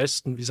in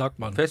festen, wie sagt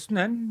man? Festen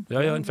Händen?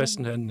 Ja, in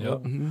festen Händen,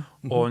 ja.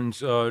 Und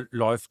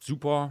läuft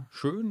super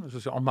schön. Es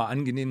ist ja auch mal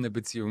angenehm, eine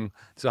Beziehung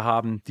zu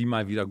haben, die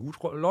mal wieder gut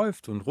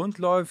läuft und rund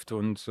läuft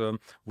und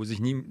wo sich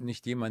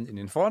nicht jemand in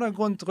den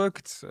Vordergrund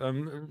drückt.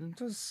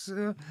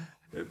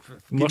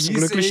 Du machst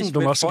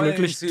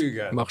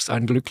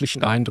einen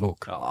glücklichen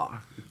Eindruck.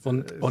 Ja.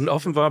 Und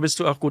offenbar bist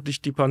du auch gut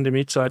durch die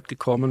Pandemiezeit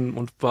gekommen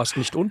und warst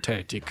nicht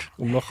untätig,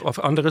 um noch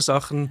auf andere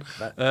Sachen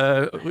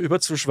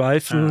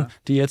überzuschweifen,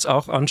 die jetzt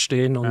auch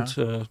anstehen. Und,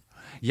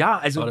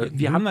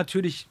 wir haben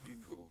natürlich,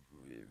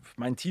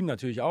 mein Team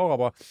natürlich auch,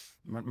 aber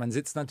man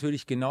sitzt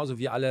natürlich genauso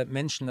wie alle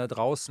Menschen da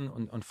draußen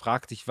und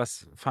fragt sich,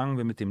 was fangen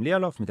wir mit dem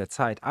Leerlauf, mit der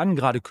Zeit an,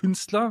 gerade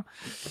Künstler,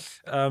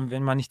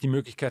 wenn man nicht die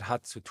Möglichkeit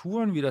hat zu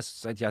touren, wie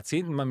das seit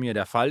Jahrzehnten bei mir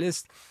der Fall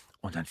ist.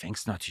 Und dann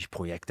fängst du natürlich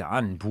Projekte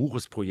an. Ein Buch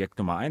ist Projekt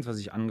Nummer 1, was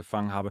ich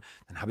angefangen habe.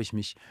 Dann habe ich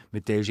mich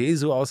mit Del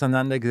Gesu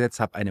auseinandergesetzt,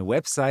 habe eine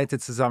Webseite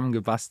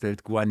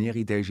zusammengebastelt,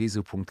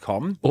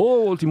 guarneridelgesu.com.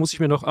 Oh, die muss ich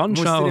mir noch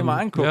anschauen. Musst du dir mal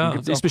angucken. Ja,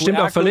 die ist bestimmt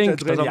auch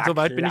verlinkt. So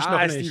weit bin ich noch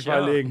nicht. Ist die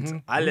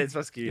verlinkt. Alles,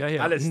 was geht.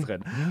 Alles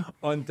drin.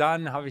 Und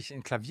dann habe ich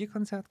ein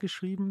Klavierkonzert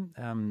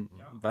geschrieben,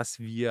 was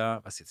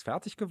jetzt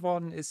fertig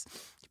geworden ist.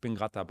 Ich bin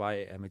gerade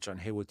dabei, mit John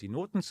Haywood die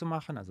Noten zu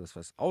machen, also das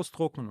was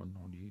ausdrucken und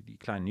die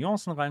kleinen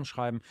Nuancen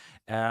reinschreiben.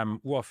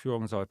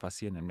 Uraufführung soll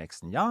passieren im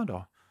nächsten Jahr.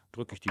 Da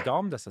drücke ich die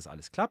Daumen, dass das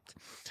alles klappt.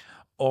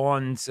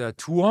 Und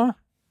Tour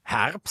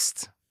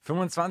Herbst,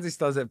 25.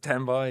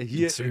 September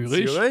hier in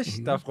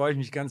Zürich. Da freue ich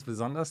mich ganz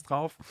besonders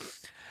drauf.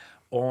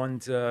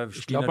 Und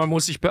ich glaube, man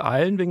muss sich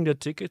beeilen wegen der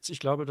Tickets. Ich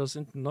glaube, es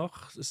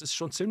ist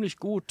schon ziemlich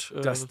gut.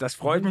 Das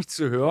freut mich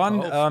zu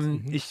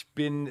hören. Ich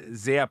bin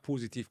sehr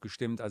positiv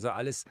gestimmt. Also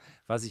alles,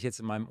 was ich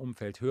jetzt in meinem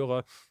Umfeld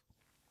höre,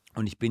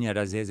 und ich bin ja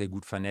da sehr, sehr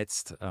gut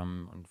vernetzt.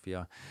 Und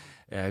wir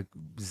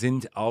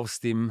sind aus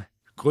dem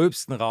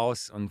Gröbsten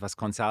raus. Und was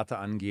Konzerte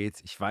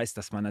angeht, ich weiß,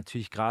 dass man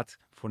natürlich gerade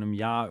vor einem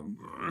Jahr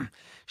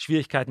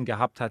Schwierigkeiten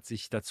gehabt hat,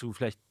 sich dazu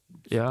vielleicht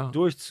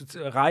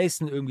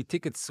durchzureißen, irgendwie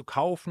Tickets zu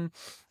kaufen.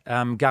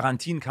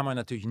 Garantien kann man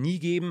natürlich nie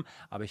geben,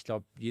 aber ich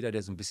glaube, jeder,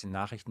 der so ein bisschen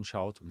Nachrichten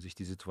schaut und sich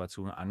die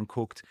Situation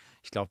anguckt,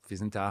 ich glaube, wir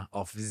sind da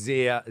auf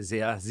sehr,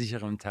 sehr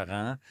sicherem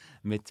Terrain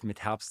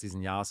mit Herbst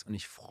diesen Jahres und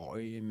ich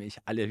freue mich,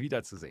 alle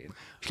wiederzusehen.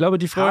 Ich glaube,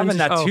 die freuen sich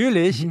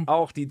natürlich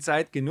auch die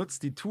Zeit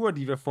genutzt, die Tour,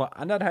 die wir vor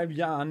 1,5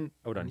 Jahren,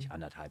 oder nicht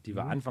 1,5, die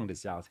wir Anfang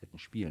des Jahres hätten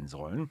spielen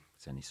sollen,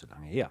 ist ja nicht so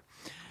lange her.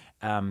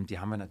 Die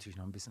haben wir natürlich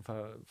noch ein bisschen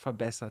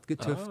verbessert,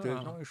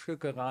 getüftelt, neue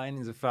Stücke rein.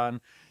 Insofern,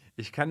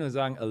 ich kann nur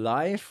sagen,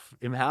 Alive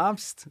im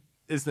Herbst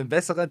ist eine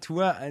bessere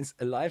Tour, als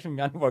Alive im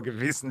Januar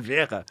gewesen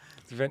wäre.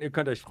 Insofern, ihr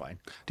könnt euch freuen.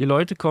 Die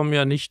Leute kommen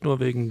ja nicht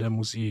nur wegen der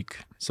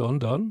Musik,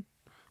 sondern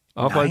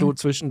auch, weil du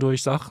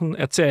zwischendurch Sachen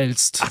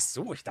erzählst. Ach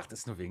so, ich dachte,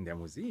 es ist nur wegen der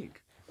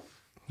Musik.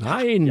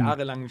 Nein,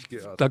 jahrelang nicht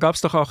gehört. Da gab es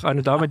doch auch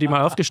eine Dame, die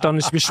mal aufgestanden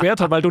ist, beschwert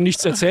hat, weil du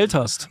nichts erzählt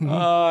hast.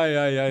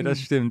 Ja,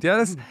 das stimmt.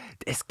 Ja,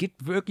 es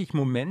gibt wirklich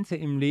Momente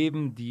im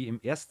Leben, die in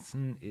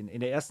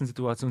der ersten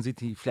Situation sind,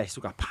 die vielleicht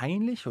sogar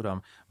peinlich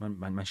oder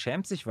man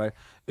schämt sich, weil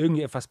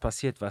irgendwie etwas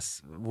passiert,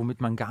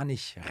 womit man gar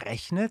nicht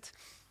rechnet.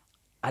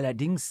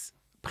 Allerdings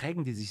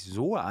prägen die sich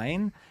so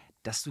ein,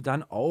 dass du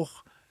dann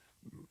auch,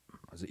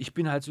 also ich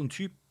bin halt so ein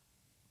Typ,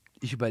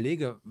 ich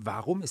überlege,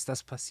 warum ist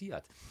das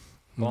passiert?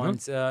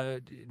 Und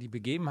die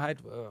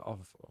Begebenheit, auf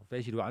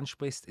welche du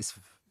ansprichst, ist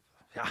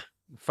ja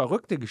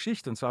verrückte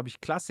Geschichte. Und zwar habe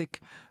ich Klassik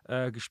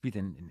gespielt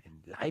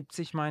in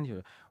Leipzig, meine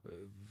ich.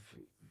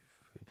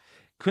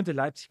 Könnte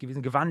Leipzig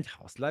gewesen,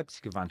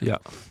 Leipzig Gewandhaus. Ja.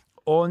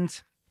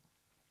 Und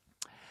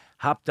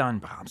habe dann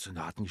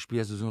Brahms-Sonaten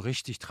gespielt, also so einen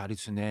richtig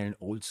traditionellen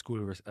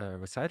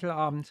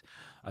Oldschool-Recital-Abend,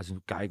 also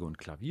Geige und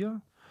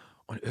Klavier.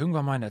 Und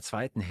irgendwann mal in der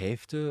zweiten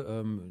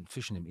Hälfte,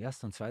 zwischen dem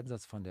ersten und zweiten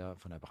Satz von der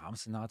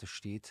Brahms-Sonate,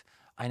 steht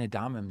eine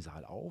Dame im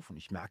Saal auf. Und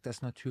ich merke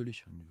das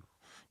natürlich. Und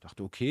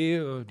dachte,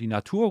 okay, die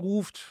Natur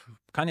ruft.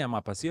 Kann ja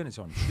mal passieren, ist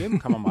ja auch nicht schlimm.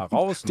 Kann man mal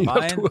raus und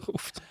rein. Natur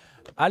ruft.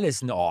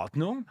 Alles in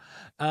Ordnung.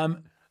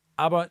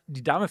 Aber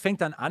die Dame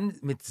fängt dann an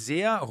mit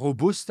sehr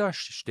robuster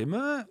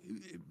Stimme.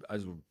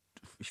 Also,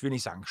 ich will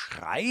nicht sagen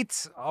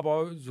schreit,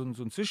 aber so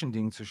ein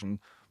Zwischending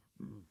zwischen...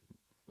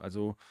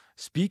 Also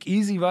Speak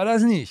Easy war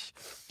das nicht.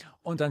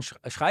 Und dann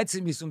schreit sie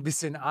mich so ein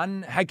bisschen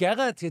an, Herr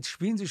Garrett, jetzt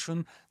spielen Sie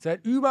schon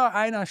seit über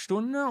einer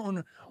Stunde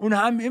und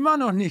haben immer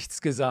noch nichts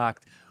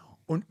gesagt.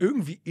 Und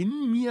irgendwie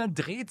in mir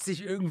dreht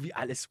sich irgendwie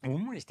alles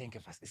um. Und ich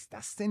denke, was ist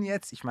das denn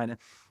jetzt? Ich meine,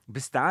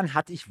 bis dahin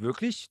hatte ich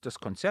wirklich das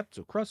Konzept,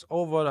 so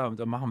Crossover,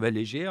 da machen wir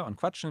leger und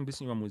quatschen ein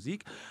bisschen über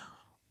Musik.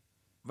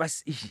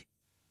 Was ich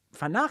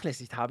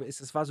vernachlässigt habe,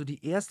 es war so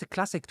die erste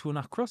Klassiktour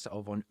nach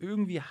Crossover und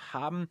irgendwie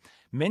haben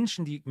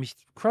Menschen, die mich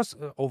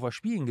Crossover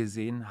spielen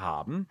gesehen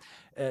haben,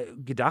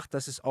 gedacht,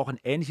 dass es auch ein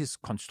ähnliches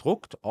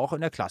Konstrukt auch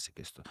in der Klassik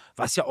ist.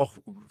 Was ja auch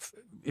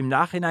im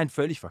Nachhinein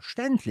völlig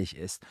verständlich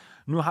ist.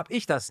 Nur habe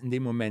ich das in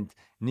dem Moment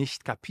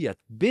nicht kapiert,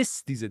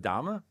 bis diese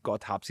Dame,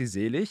 Gott hab sie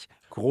selig,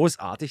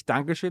 großartig,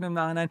 Dankeschön im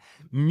Nachhinein,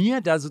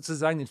 mir da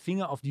sozusagen den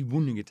Finger auf die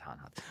Wunde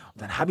getan hat.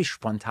 Und dann habe ich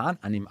spontan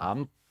an dem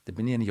Abend, da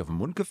bin ich ja nicht auf den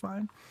Mund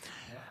gefallen,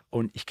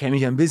 und ich kenne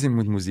mich ja ein bisschen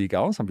mit Musik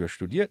aus, habe ja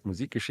studiert,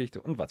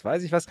 Musikgeschichte und was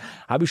weiß ich was,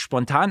 habe ich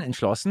spontan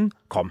entschlossen,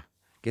 komm,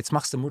 jetzt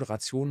machst du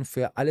Moderation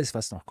für alles,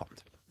 was noch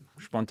kommt.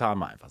 Spontan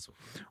mal einfach so.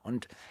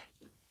 Und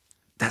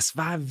das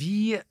war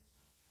wie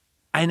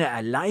eine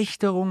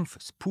Erleichterung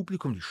fürs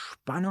Publikum, die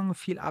Spannung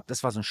fiel ab.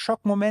 Das war so ein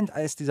Schockmoment,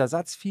 als dieser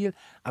Satz fiel,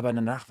 aber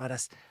danach war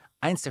das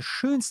eins der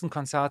schönsten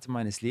Konzerte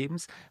meines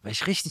Lebens, weil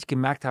ich richtig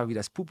gemerkt habe, wie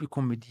das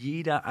Publikum mit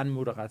jeder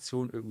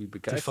Anmoderation irgendwie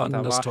begeistert war. Die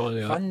fanden das toll,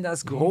 ja. Fanden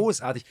das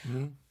großartig.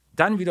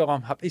 Dann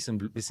wiederum habe ich so ein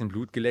bisschen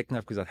Blut geleckt und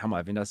habe gesagt,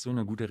 Hammer, wenn das so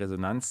eine gute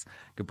Resonanz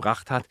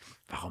gebracht hat,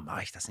 warum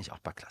mache ich das nicht auch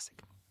bei Klassik?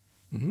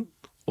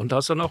 Und da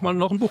hast du dann auch mal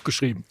noch ein Buch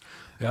geschrieben.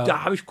 Ja.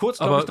 Da habe ich kurz,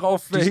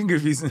 drauf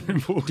hingewiesen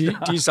im Buch.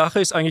 Die Sache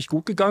ist eigentlich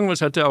gut gegangen, weil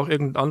es hätte auch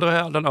irgendein anderer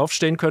Herr dann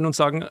aufstehen können und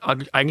sagen,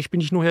 eigentlich bin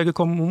ich nur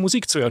hergekommen, um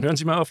Musik zu hören. Hören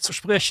Sie mal auf zu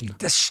sprechen.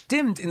 Das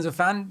stimmt.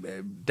 Insofern,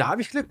 da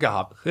habe ich Glück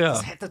gehabt. Ja.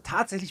 Das hätte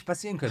tatsächlich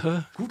passieren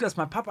können. Gut, dass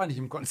mein Papa nicht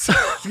im Konzert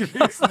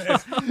gewesen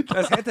ist.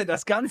 Das hätte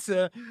das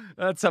Ganze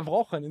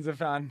zerbrochen.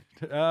 Insofern,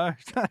 da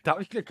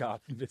habe ich Glück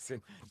gehabt ein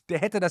bisschen. Der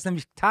hätte das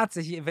nämlich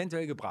tatsächlich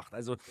eventuell gebracht.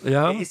 Also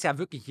er ist ja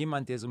wirklich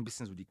jemand, der so ein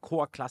bisschen so die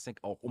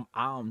Chorklassik auch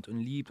umarmt und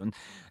liebt. Und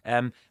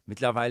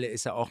mittlerweile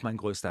ist er auch mein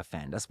größter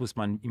Fan. Das muss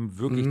man ihm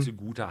wirklich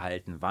zugute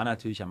halten. War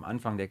natürlich am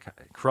Anfang der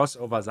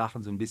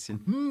Crossover-Sachen so ein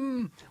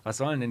bisschen, was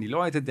sollen denn die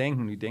Leute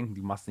denken? Die denken,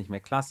 du machst nicht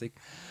mehr Klassik.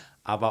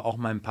 Aber auch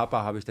meinen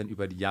Papa habe ich dann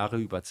über die Jahre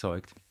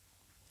überzeugt,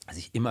 dass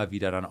ich immer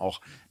wieder dann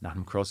auch nach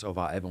einem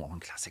Crossover-Album auch ein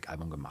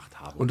Klassikalbum gemacht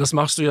habe. Und das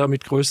machst du ja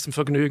mit größtem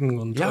Vergnügen.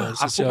 Und ja,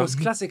 apropos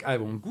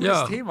Klassikalbum,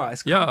 gutes Thema.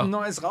 Es kommt ein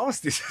neues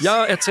raus.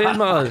 Ja, erzähl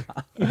mal.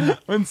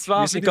 Und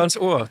zwar wir sind ganz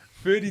Ohr.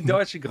 für die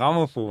Deutsche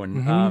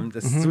Grammophon.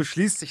 So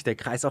schließt sich der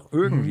Kreis auch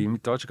irgendwie.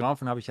 Mit Deutsche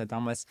Grammophon habe ich ja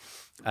damals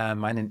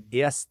meinen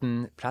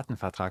ersten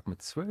Plattenvertrag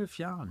mit 12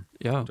 Jahren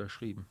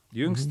unterschrieben.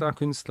 Jüngster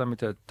Künstler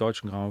mit der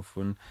Deutschen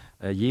Grammophon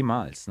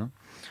jemals. Ne?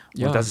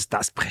 Und das ist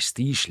das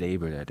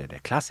Prestige-Label der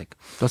Klassik.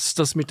 Das ist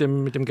das mit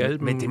dem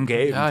Gelben. Mit dem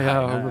Gelben.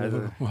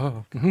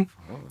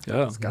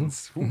 Das ist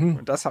ganz.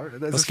 Und das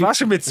war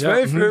schon mit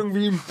 12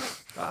 irgendwie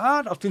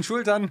auf den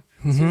Schultern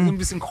so ein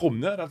bisschen krumm.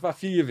 Ne? Das war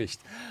viel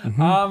Gewicht.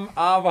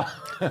 Aber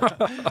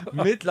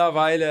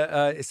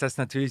mittlerweile ist das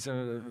natürlich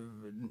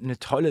eine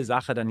tolle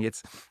Sache, dann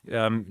jetzt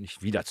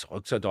nicht wieder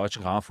zurück zur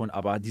Deutschen Grammophon,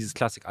 aber dieses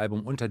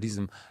Klassikalbum unter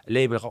diesem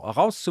Label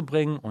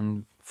rauszubringen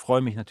und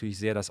freue mich natürlich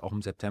sehr, das auch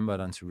im September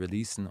dann zu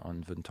releasen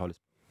und wird ein tolles.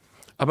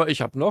 Aber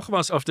ich habe noch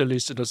was auf der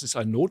Liste, das ist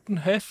ein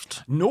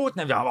Notenheft.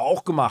 Notenheft, wir haben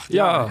auch gemacht.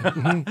 Ja.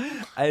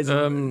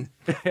 Also,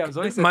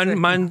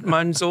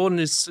 mein Sohn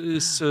ist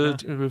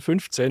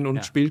 15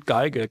 und spielt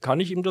Geige. Kann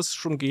ich ihm das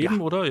schon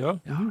geben, oder? Ja.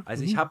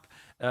 Also ich habe,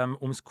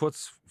 um es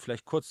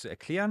vielleicht kurz zu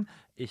erklären,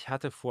 ich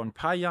hatte vor ein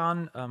paar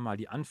Jahren mal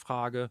die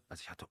Anfrage,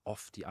 also ich hatte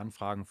oft die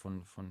Anfragen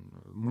von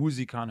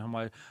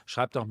Musikern,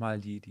 schreib doch mal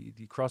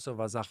die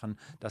Crossover-Sachen,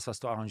 das, was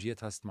du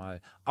arrangiert hast,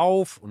 mal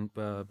auf und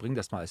bring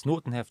das mal als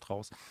Notenheft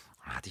raus.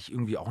 Da hatte ich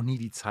irgendwie auch nie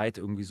die Zeit,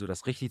 irgendwie so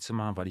das richtig zu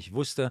machen, weil ich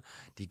wusste,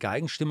 die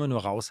Geigenstimme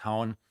nur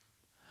raushauen,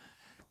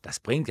 das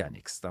bringt ja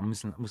nichts. Da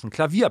muss ein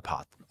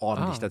Klavierpart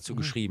ordentlich dazu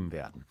geschrieben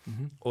werden.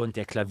 Und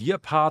der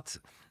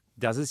Klavierpart,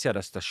 das ist ja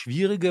das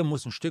Schwierige,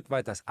 muss ein Stück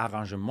weit das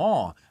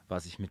Arrangement,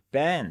 was ich mit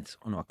Band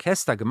und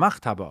Orchester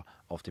gemacht habe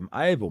auf dem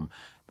Album,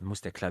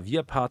 muss der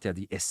Klavierpart ja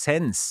die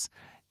Essenz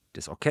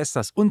des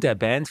Orchesters und der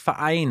Band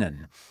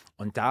vereinen.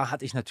 Und da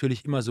hatte ich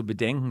natürlich immer so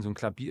Bedenken, so ein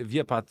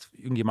Klavierpart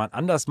irgendjemand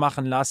anders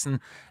machen lassen.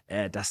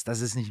 Das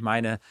ist nicht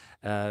meine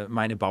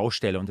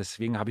Baustelle. Und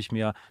deswegen habe ich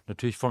mir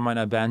natürlich von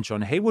meiner Band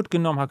John Haywood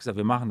genommen, habe gesagt,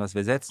 wir machen das,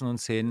 wir setzen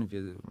uns hin,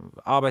 wir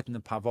arbeiten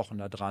ein paar Wochen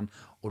daran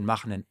und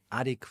machen einen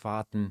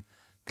adäquaten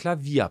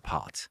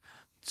Klavierpart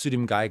zu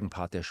dem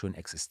Geigenpart, der schon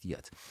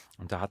existiert.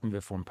 Und da hatten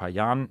wir vor ein paar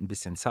Jahren ein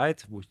bisschen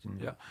Zeit, wo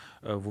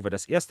wir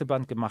das erste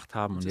Band gemacht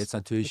haben. Und jetzt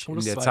natürlich in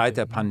der Zeit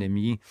der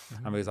Pandemie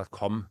haben wir gesagt,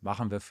 komm,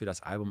 machen wir für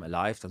das Album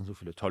Alive, da sind so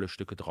viele tolle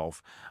Stücke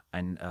drauf,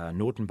 ein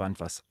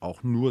Notenband, was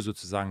auch nur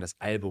sozusagen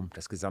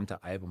das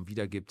gesamte Album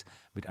wiedergibt,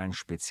 mit einem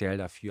speziell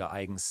dafür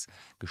eigens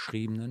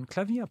geschriebenen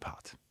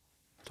Klavierpart.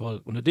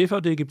 Toll. Und eine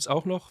DVD gibt es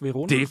auch noch,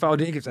 Verona?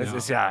 DVD gibt es, das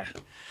ist ja...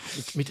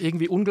 Mit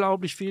irgendwie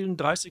unglaublich vielen,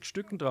 30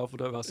 Stücken drauf,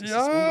 oder was? Ist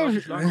das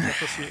unglaublich lang? Ich habe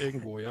das hier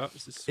irgendwo, ja?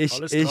 Es ist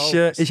alles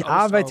drauf, ich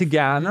arbeite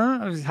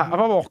gerne, ich habe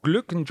aber auch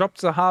Glück, einen Job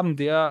zu haben,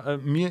 der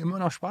mir immer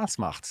noch Spaß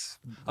macht.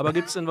 Aber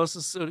gibt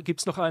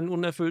es noch einen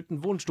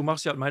unerfüllten Wunsch? Du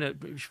machst ja,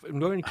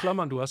 nur in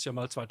Klammern, du hast ja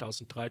mal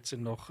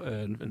 2013 noch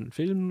einen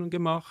Film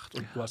gemacht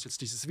und du hast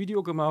jetzt dieses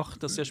Video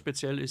gemacht, das sehr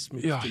speziell ist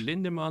mit Till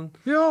Lindemann.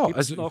 Ja. Gibt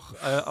es noch,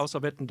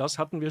 außer Wetten, das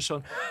hatten wir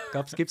schon,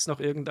 gibt es noch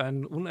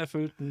irgendeinen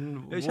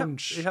unerfüllten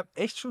Wunsch? Ich hab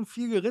echt schon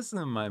viel gerissen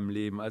in meinem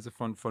Leben. Also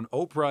von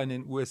Oprah in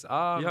den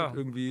USA mit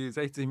irgendwie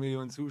 60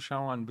 Millionen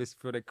Zuschauern bis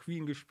für der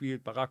Queen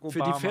gespielt, Barack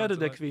Obama. Für die Pferde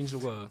der Queen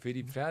sogar. Für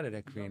die Pferde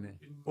der Queen.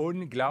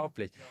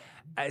 Unglaublich.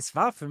 Es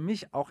war für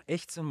mich auch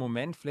echt so ein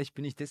Moment, vielleicht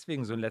bin ich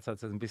deswegen so in letzter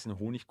Zeit ein bisschen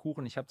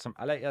Honigkuchen. Ich habe zum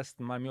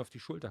allerersten Mal mir auf die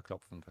Schulter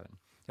klopfen können.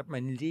 Ich habe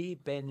mein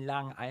Leben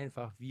lang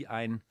einfach wie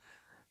ein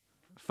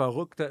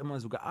Verrückter immer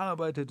so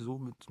gearbeitet, so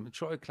mit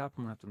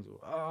Scheuklappen, hat dann so,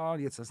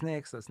 jetzt das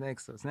nächste.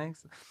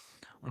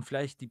 Und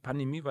vielleicht die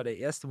Pandemie war der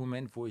erste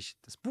Moment, wo ich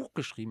das Buch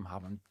geschrieben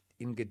habe und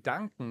in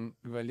Gedanken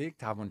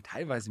überlegt habe und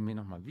teilweise mir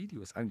nochmal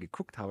Videos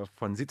angeguckt habe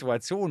von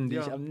Situationen, die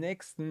ich am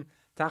nächsten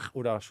Tag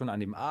oder schon an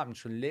dem Abend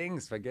schon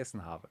längst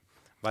vergessen habe,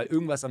 weil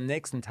irgendwas am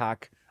nächsten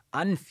Tag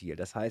anfiel.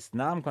 Das heißt,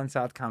 nach dem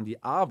Konzert kam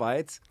die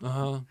Arbeit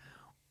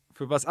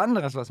für was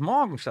anderes, was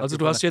morgen stattfindet. Also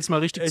du hast jetzt mal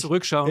richtig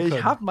zurückschauen können.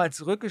 Ich habe mal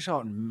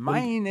zurückgeschaut.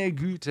 Meine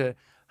Güte,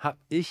 habe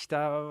ich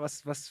da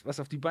was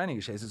auf die Beine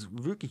gestellt. Es ist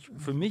wirklich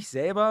für mich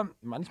selber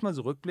manchmal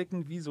so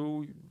rückblickend wie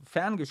so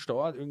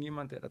ferngesteuert.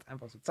 Irgendjemand, der das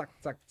einfach so zack.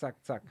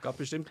 Gab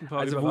bestimmt ein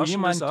paar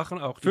überraschende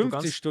Sachen auch.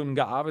 50 Stunden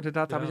gearbeitet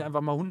hat, habe ich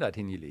einfach mal 100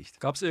 hingelegt.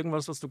 Gab es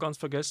irgendwas, was du ganz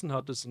vergessen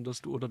hattest und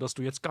dass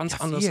du jetzt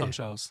ganz anders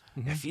anschaust?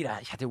 Ja, viel.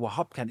 Ich hatte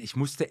überhaupt ich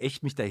musste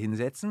echt mich da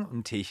hinsetzen und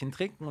ein Teechen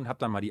trinken und habe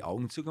dann mal die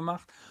Augen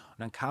zugemacht. Und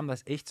dann kam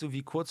das echt so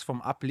wie kurz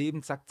vorm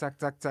Ableben, zack.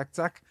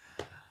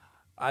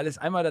 Alles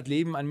einmal das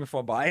Leben an mir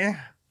vorbei.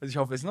 Also ich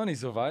hoffe, es ist noch nicht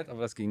so weit,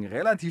 aber das ging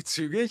relativ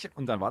zügig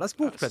und dann war das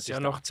Buch plötzlich. Es ist ja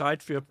noch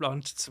Zeit für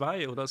Band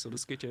 2 oder so,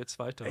 das geht ja jetzt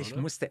weiter, Ich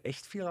musste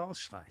echt viel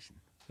rausstreichen.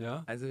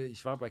 Ja? Also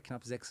ich war bei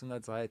knapp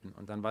 600 Seiten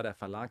und dann war der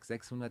Verlag,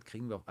 600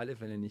 kriegen wir auf alle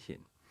Fälle nicht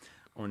hin.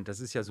 Und das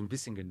ist ja so ein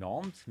bisschen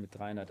genormt mit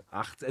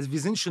 380. Also wir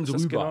sind schon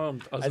drüber.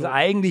 Also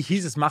eigentlich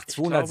hieß es, macht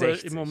 260.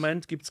 Ich glaube, im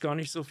Moment gibt es gar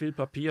nicht so viel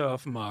Papier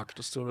auf dem Markt,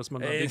 dass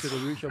man da dickere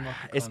Bücher machen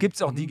kann. Es gibt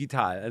es auch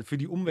digital. Also für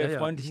die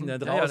Umweltfreundlichen da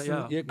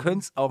draußen, ihr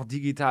könnt es auch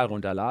digital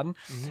runterladen.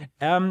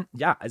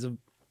 Also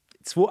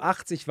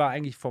 2,80 war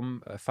eigentlich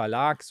vom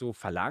Verlag so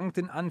verlangt,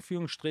 in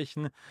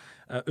Anführungsstrichen.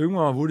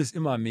 Irgendwann wurde es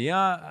immer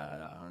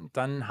mehr.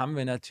 Dann haben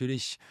wir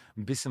natürlich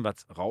ein bisschen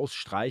was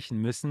rausstreichen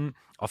müssen.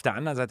 Auf der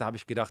anderen Seite habe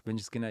ich gedacht,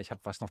 Menschenskinder, ich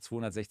habe fast noch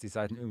 260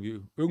 Seiten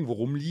irgendwo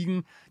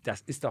rumliegen.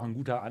 Das ist doch ein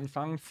guter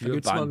Anfang für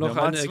Band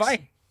Nummer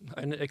 2.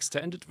 Eine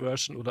Extended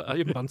Version oder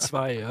eben Band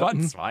 2. Ja?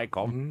 Band 2,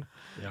 komm.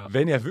 Ja.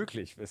 Wenn ihr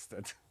wirklich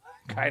wüsstet.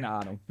 Keine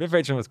Ahnung. Mir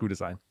fällt schon was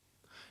Gutes ein.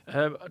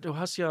 Du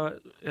hast ja,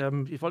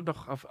 ich wollte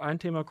noch auf ein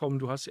Thema kommen,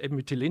 du hast eben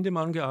mit Till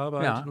Lindemann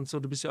gearbeitet und so,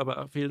 du bist ja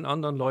aber vielen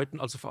anderen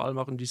Leuten, also vor allem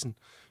auch in diesen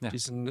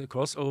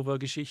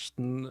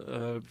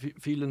Crossover-Geschichten,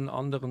 vielen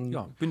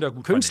anderen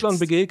Künstlern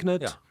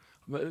begegnet.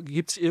 Ja.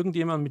 Gibt es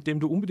irgendjemanden, mit dem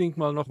du unbedingt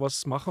mal noch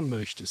was machen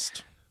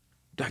möchtest?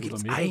 Da gibt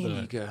es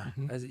einige.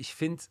 Also ich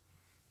finde,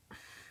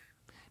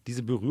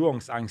 diese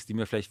Berührungsangst, die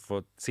mir vielleicht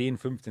vor 10,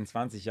 15,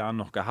 20 Jahren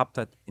noch gehabt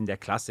hat, in der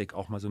Klassik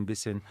auch mal so ein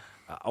bisschen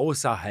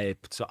außerhalb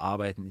zu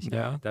arbeiten.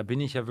 Da bin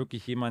ich ja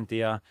wirklich jemand,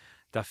 der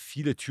da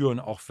viele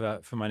Türen auch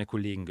für meine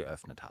Kollegen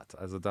geöffnet hat.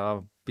 Also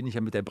da bin ich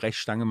ja mit der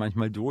Brechstange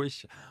manchmal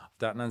durch. Auf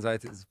der anderen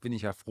Seite bin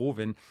ich ja froh,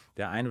 wenn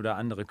der ein oder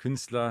andere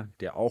Künstler,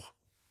 der auch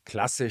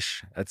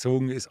klassisch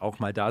erzogen ist, auch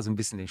mal da so ein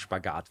bisschen den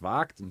Spagat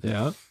wagt. Und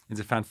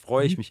insofern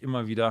freue ich mich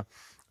immer wieder,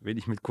 wenn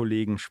ich mit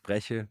Kollegen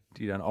spreche,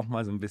 die dann auch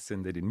mal so ein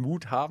bisschen den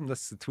Mut haben,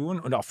 das zu tun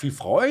und auch viel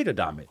Freude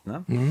damit.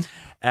 Ne?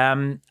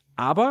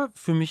 Aber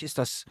für mich ist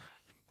das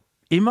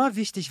immer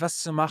wichtig, was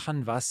zu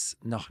machen, was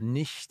noch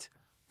nicht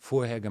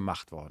vorher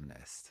gemacht worden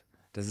ist.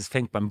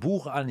 Fängt beim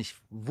Buch an. Ich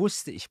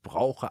wusste, ich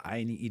brauche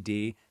eine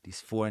Idee, die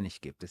es vorher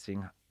nicht gibt.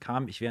 Deswegen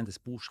kam ich während des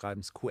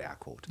Buchschreibens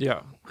QR-Code.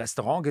 Ja.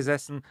 Restaurant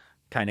gesessen,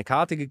 keine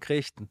Karte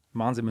gekriegt,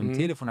 machen Sie mit dem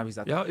Telefon, habe ich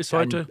gesagt, ist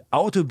heute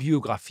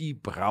Autobiografie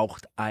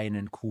braucht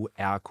einen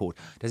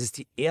QR-Code. Das ist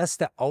die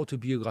erste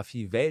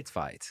Autobiografie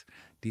weltweit,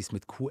 die es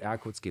mit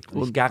QR-Codes gibt.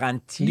 Und ich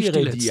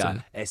garantiere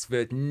dir, es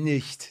wird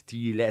nicht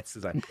die letzte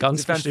sein.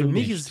 Ganz bestimmt für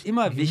mich ist es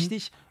immer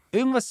wichtig,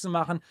 irgendwas zu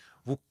machen,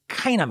 wo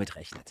keiner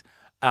mitrechnet.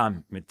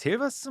 Mit Till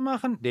was zu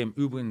machen, der im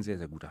Übrigen ein sehr,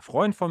 sehr guter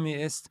Freund von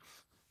mir ist.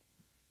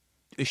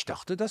 Ich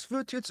dachte, das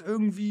wird jetzt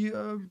irgendwie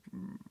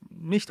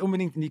nicht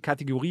unbedingt in die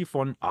Kategorie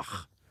von,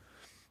 ach,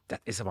 das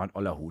ist aber ein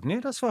oller Hut.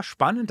 Nee, das war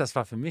spannend, das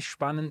war für mich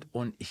spannend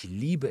und ich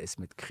liebe es,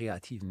 mit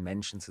kreativen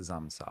Menschen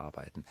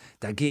zusammenzuarbeiten.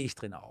 Da gehe ich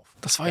drin auf.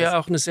 Das war ja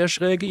auch eine sehr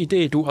schräge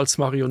Idee, du als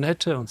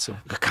Marionette und so.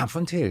 Kam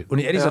von Till. Und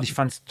ehrlich gesagt, ich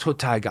fand es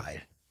total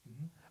geil.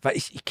 Weil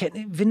ich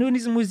kenne, wenn du in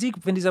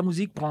dieser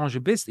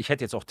Musikbranche bist, ich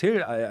hätte jetzt auch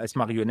Till als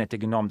Marionette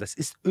genommen, das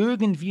ist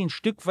irgendwie ein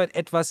Stück weit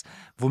etwas,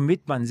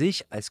 womit man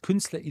sich als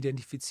Künstler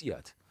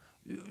identifiziert.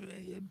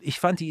 Ich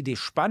fand die Idee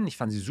spannend, ich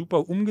fand sie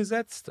super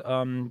umgesetzt.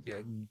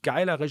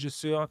 Geiler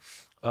Regisseur,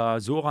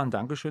 Soran,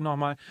 Dankeschön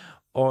nochmal.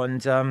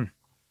 Und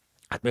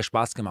hat mir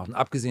Spaß gemacht. Und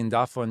abgesehen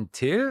davon,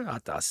 Till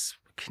hat das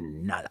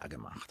Knaller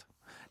gemacht.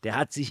 Der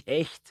hat sich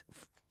echt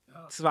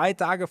 2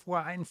 Tage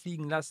vorher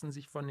einfliegen lassen,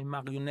 sich von dem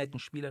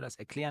Marionettenspieler das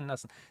erklären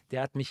lassen.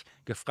 Der hat mich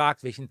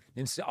gefragt, welchen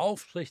nimmst du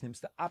Aufstrich,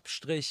 nimmst du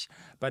Abstrich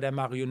bei der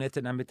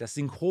Marionette, damit das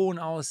synchron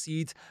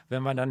aussieht,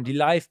 wenn man dann die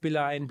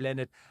Live-Bilder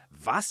einblendet.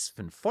 Was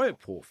für ein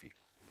Vollprofi.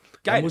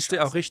 Geil. Der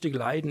musste auch richtig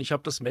leiden. Ich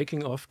habe das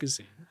Making-of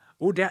gesehen.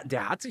 Oh, der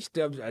hat sich,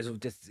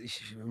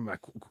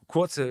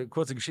 kurze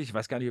Geschichte, ich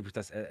weiß gar nicht, ob ich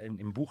das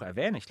im Buch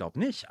erwähne, ich glaube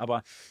nicht,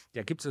 aber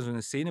da gibt es ja so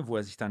eine Szene, wo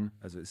er sich dann,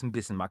 also ist ein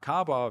bisschen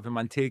makaber, wenn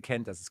man Till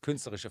kennt, das ist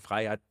künstlerische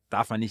Freiheit,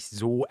 darf man nicht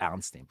so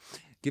ernst nehmen.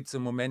 Gibt es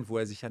einen Moment, wo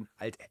er sich dann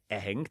halt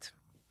erhängt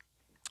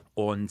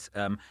und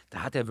da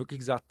hat er wirklich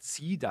gesagt,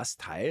 zieh das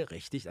Teil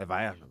richtig, er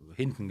war ja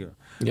hinten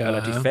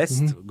relativ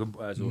fest,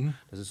 also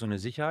das ist so ein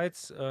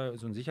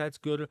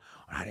Sicherheitsgürtel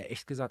und da hat er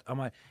echt gesagt,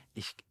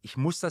 ich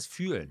muss das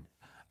fühlen.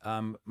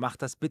 Mach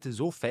das bitte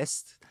so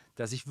fest,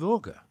 dass ich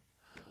würge.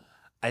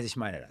 Also ich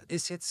meine, das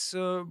ist jetzt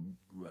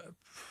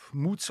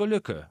Mut zur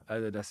Lücke.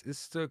 Also das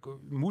ist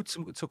Mut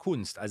zur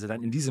Kunst. Also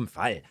dann in diesem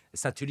Fall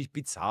ist natürlich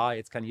bizarr.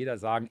 Jetzt kann jeder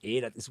sagen,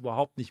 das ist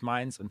überhaupt nicht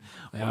meins und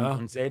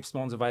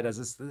Selbstmord und so weiter. Das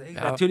ist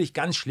natürlich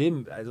ganz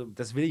schlimm. Also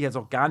das will ich jetzt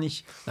auch gar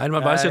nicht. Nein,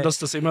 man weiß ja, dass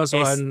das immer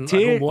so ein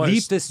Humor ist.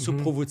 Liebt es zu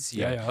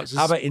provozieren.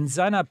 Aber in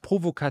seiner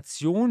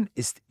Provokation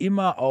ist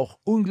immer auch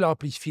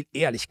unglaublich viel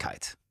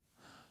Ehrlichkeit.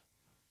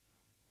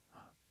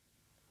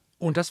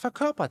 Und das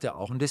verkörpert er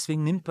auch. Und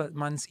deswegen nimmt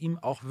man es ihm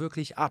auch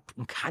wirklich ab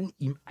und kann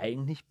ihm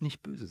eigentlich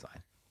nicht böse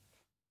sein.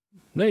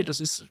 Nee, das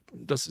ist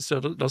ja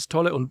das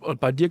Tolle. Und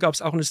bei dir gab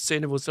es auch eine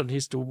Szene, wo es dann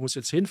hieß, du musst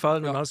jetzt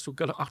hinfallen. Und dann hast du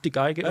gedacht, ach, die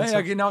Geige. Ja,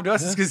 so. Genau, du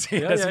hast es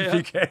gesehen.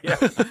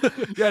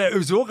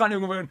 Der Soran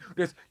irgendwann.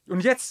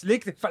 Und jetzt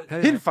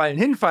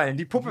hinfallen.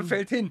 Die Puppe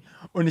fällt hin.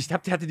 Und ich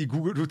dachte, der hatte die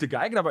gute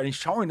Geige dabei. Und ich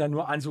schaue ihn dann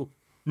nur an, so,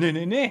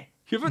 nee.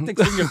 Hier wird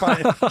nichts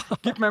hingefallen.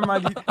 Gib mir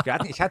mal die.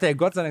 Ich hatte ja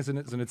Gott sei Dank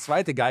so eine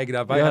zweite Geige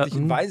dabei, hatte ich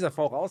in weiser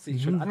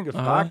Voraussicht schon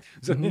angefragt.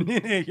 So,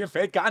 nee, hier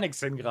fällt gar nichts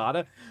hin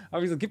gerade.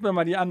 Aber ich so, gib mir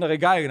mal die andere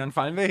Geige, dann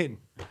fallen wir hin.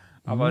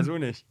 Aber so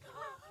nicht.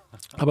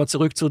 Aber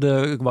zurück zu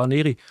der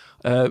Guarneri.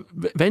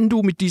 Wenn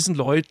du mit diesen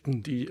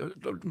Leuten,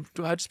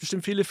 du hattest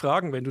bestimmt viele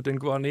Fragen, wenn du den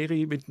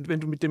Guarneri, wenn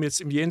du mit dem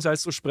jetzt im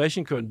Jenseits so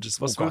sprechen könntest.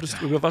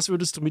 Über was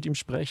würdest du mit ihm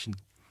sprechen?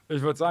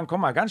 Ich würde sagen,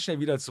 komm mal ganz schnell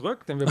wieder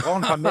zurück, denn wir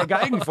brauchen ein paar mehr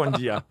Geigen von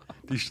dir.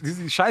 Die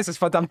Scheiße ist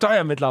verdammt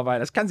teuer mittlerweile.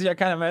 Das kann sich ja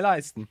keiner mehr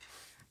leisten.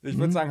 Ich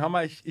würde sagen,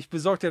 Hammer, ich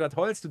besorge dir das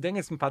Holz, du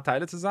denkst ein paar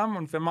Teile zusammen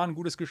und wir machen ein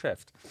gutes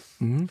Geschäft.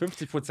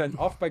 50%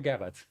 off bei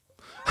Garrett.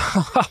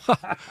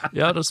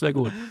 Ja, das wäre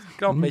gut.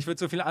 Glaub mir, ich würde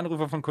so viele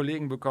Anrufe von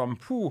Kollegen bekommen.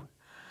 Puh.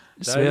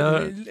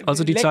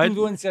 Also die Zeit,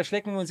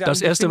 schlecken wir uns ja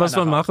das Erste, was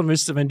man machen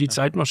müsste, wenn die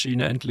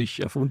Zeitmaschine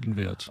endlich erfunden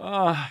wird.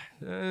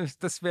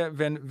 Das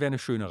wäre eine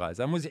schöne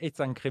Reise. Da muss ich echt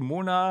sagen,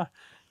 Cremona,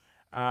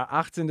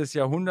 18.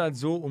 Jahrhundert,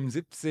 so um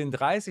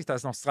 1730, da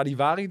ist noch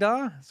Stradivari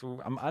da,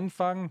 so am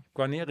Anfang,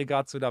 Guarneri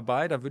gerade so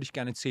dabei, da würde ich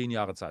gerne 10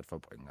 Jahre Zeit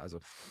verbringen. Also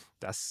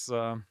das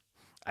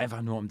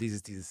einfach nur, um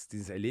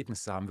dieses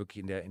Erlebnis zu haben,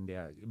 wirklich in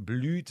der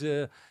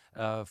Blüte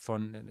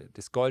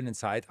des goldenen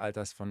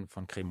Zeitalters von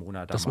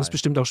Cremona. Das muss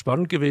bestimmt auch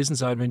spannend gewesen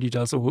sein, wenn die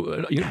da so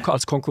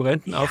als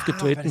Konkurrenten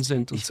aufgetreten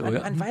sind. Und so,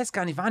 man weiß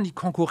gar nicht, waren die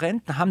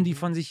Konkurrenten, haben die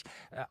von sich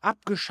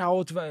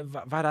abgeschaut,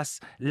 war das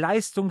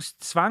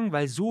Leistungszwang,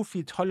 weil so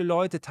viele tolle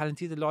Leute,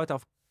 talentierte Leute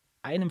auf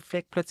einem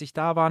Fleck plötzlich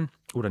da waren,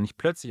 oder nicht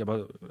plötzlich,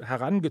 aber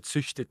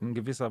herangezüchtet in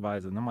gewisser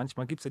Weise. Ne?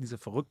 Manchmal gibt es ja diese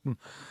verrückten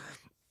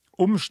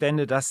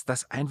Umstände, dass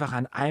das einfach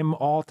an einem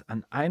Ort,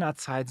 an einer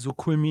Zeit so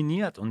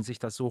kulminiert und sich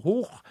das so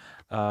hoch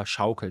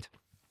schaukelt.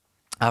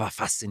 Aber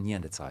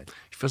faszinierende Zeit.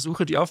 Ich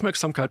versuche die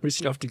Aufmerksamkeit ein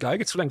bisschen auf die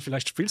Geige zu lenken.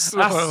 Vielleicht spielst du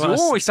Ach noch so,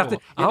 was. Ich dachte,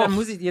 ja, dann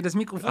muss ich, das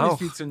Mikrofon Auch. ist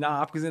viel zu nah,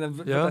 abgesehen, dann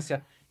wird das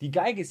ja, die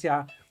Geige ist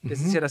ja, das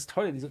ist ja das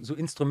Tolle, so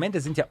Instrumente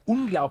sind ja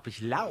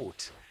unglaublich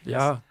laut.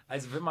 Ja.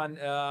 Also wenn man,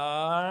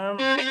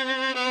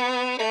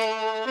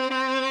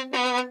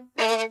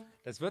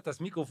 das wird das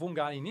Mikrofon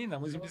gar nicht nehmen, da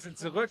muss ich ein bisschen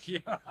zurück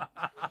hier.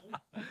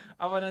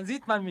 Aber dann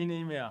sieht man mich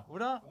nicht mehr,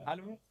 oder?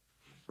 Hallo?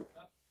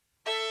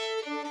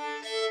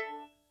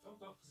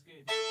 Doch, es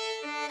geht.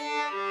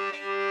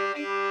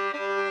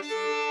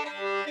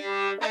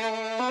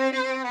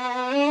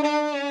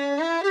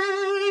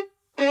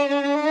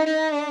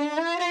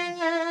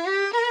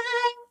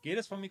 Geht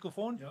es vom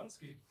Mikrofon? Ja, es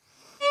geht.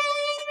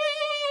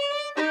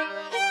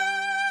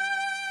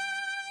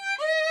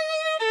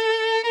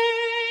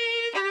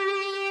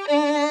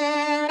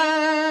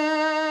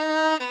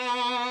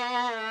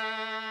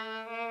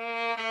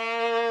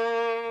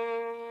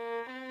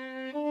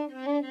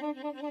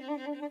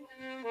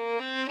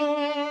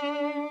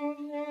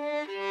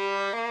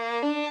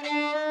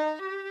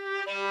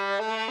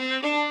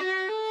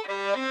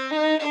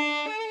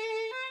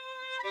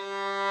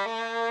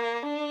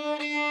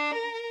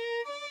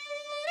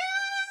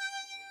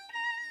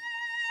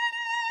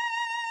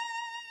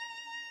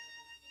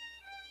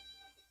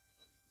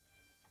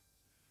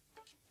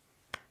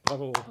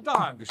 Bravo.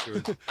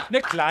 Dankeschön.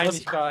 Eine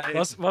Kleinigkeit.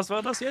 Was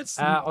war das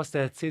jetzt? Aus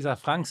der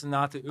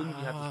Cäsar-Frank-Sonate.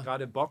 Irgendwie hatte ich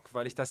gerade Bock,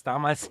 weil ich das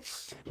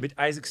damals mit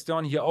Isaac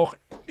Stern hier auch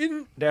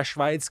in der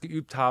Schweiz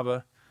geübt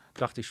habe.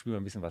 Dachte ich, spüre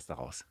ein bisschen was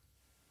daraus.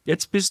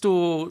 Jetzt bist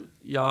du,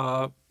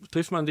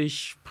 trifft man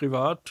dich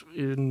privat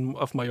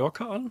auf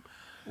Mallorca an?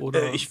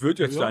 Oder, ich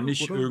würde jetzt da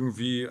nicht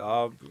irgendwie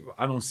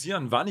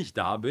annoncieren, wann ich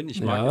da bin.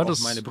 Ich mag ja auch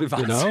meine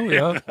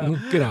Privatsphäre.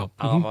 Genau.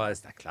 Aber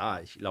ist ja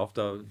klar, ich laufe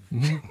da.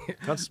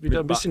 Kannst du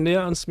wieder ein bisschen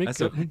näher ans Mikro?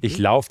 Also, ich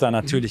laufe da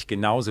natürlich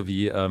genauso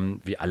wie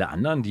alle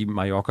anderen, die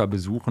Mallorca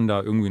besuchen,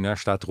 da irgendwie in der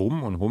Stadt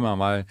rum und hol mir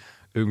mal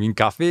irgendwie einen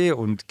Kaffee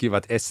und geh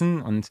was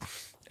essen. Und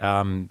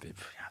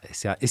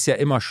ist ja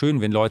immer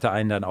schön, wenn Leute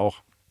einen dann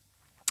auch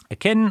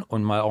erkennen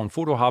und mal auch ein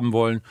Foto haben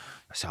wollen.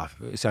 Das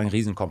ist ja ein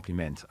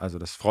Riesenkompliment. Also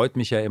das freut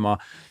mich ja immer.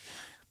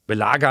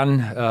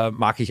 Belagern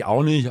mag ich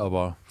auch nicht,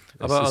 aber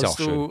das ist ja auch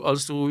schön.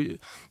 Als du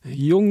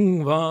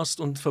jung warst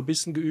und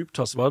verbissen geübt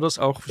hast, war das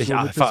auch so? Ich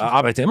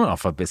arbeite immer noch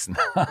verbissen.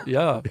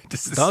 Ja,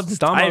 das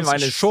ist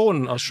damals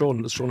schon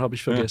habe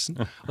ich vergessen.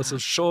 Also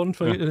schon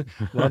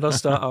war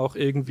das da auch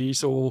irgendwie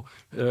so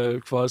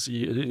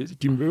quasi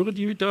die Möhre,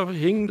 die da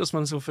hing, dass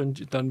man so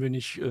dann bin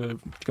ich,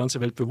 die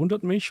ganze Welt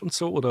bewundert mich und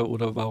so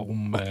oder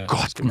warum? Oh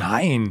Gott,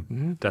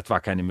 nein, das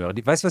war keine Möhre.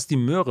 Weißt du, was die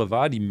Möhre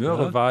war? Die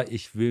Möhre war,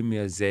 ich will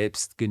mir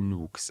selbst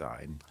genug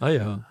sein. Ah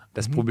ja.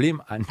 Das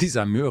Problem an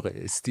dieser Möhre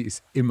ist, die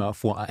ist immer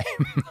vor einem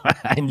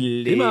ein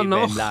Leben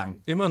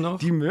lang. Immer noch.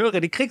 Die Möhre,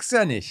 die kriegst du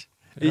ja nicht.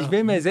 Ja. Ich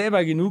will mir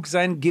selber genug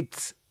sein,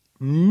 gibt's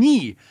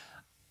nie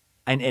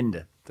ein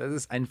Ende. Das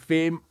ist ein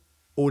Film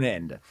ohne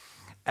Ende.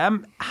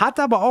 Hat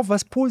aber auch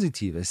was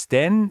Positives,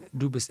 denn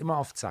du bist immer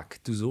auf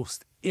Zack. Du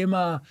suchst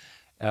immer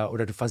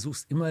oder du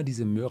versuchst immer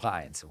diese Möhre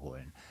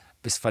einzuholen.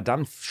 Bist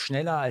verdammt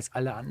schneller als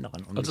alle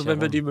anderen. Also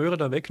wenn wir die Möhre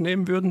da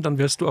wegnehmen würden, dann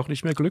wärst du auch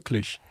nicht mehr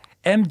glücklich.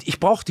 Ich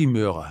brauche die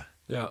Möhre.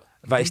 Ja.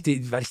 Weil ich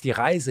die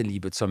Reise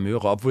liebe zur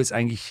Möhre, obwohl es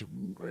eigentlich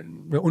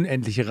eine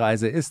unendliche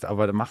Reise ist,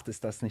 aber dann macht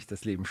es das nicht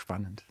das Leben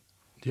spannend.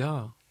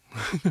 Ja,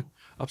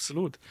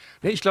 absolut.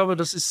 Nee, ich glaube,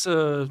 das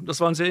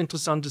war ein sehr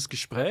interessantes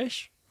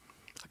Gespräch.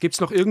 Gibt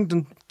es noch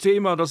irgendein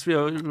Thema, das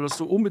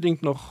du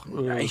unbedingt noch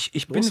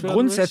ich bin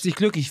grundsätzlich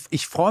glücklich.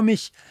 Ich freue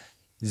mich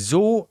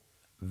so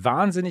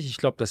wahnsinnig, ich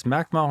glaube, das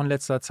merkt man auch in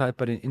letzter Zeit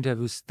bei den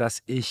Interviews,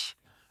 dass ich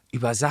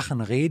über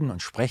Sachen reden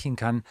und sprechen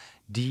kann,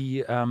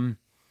 die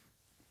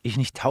ich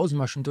nicht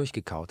tausendmal schon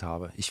durchgekaut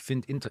habe. Ich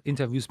finde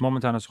Interviews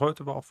momentan, das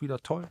heute war auch wieder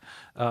toll,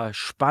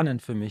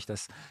 spannend für mich.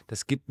 Das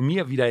gibt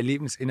mir wieder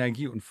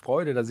Lebensenergie und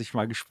Freude, dass ich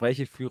mal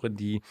Gespräche führe,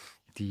 die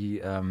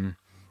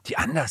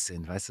anders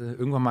sind, weißt du?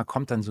 Irgendwann mal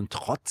kommt dann so ein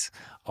Trott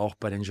auch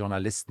bei den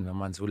Journalisten, wenn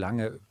man so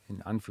lange,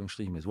 in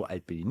Anführungsstrichen, so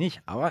alt bin ich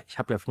nicht, aber ich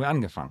habe ja früh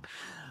angefangen.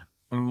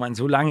 Und wenn man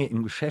so lange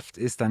im Geschäft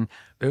ist, dann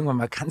irgendwann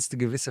mal kannst du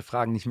gewisse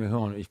Fragen nicht mehr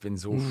hören. Und ich bin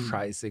so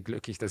scheiße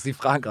glücklich, dass die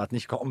Fragen gerade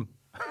nicht kommen.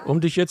 Um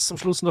dich jetzt zum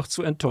Schluss noch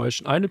zu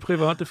enttäuschen, eine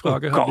private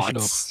Frage habe ich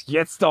noch.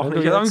 Jetzt doch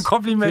nicht. Ich habe ein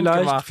Kompliment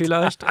gemacht.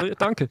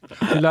 Danke.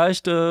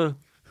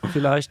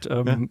 Vielleicht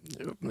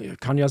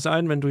kann ja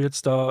sein, wenn du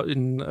jetzt da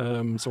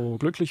so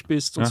glücklich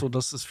bist und so,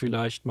 dass es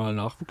vielleicht mal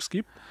Nachwuchs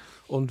gibt.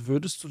 Und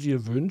würdest du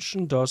dir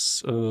wünschen,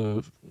 dass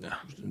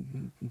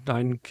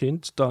dein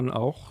Kind dann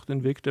auch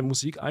den Weg der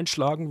Musik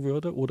einschlagen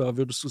würde? Oder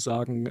würdest du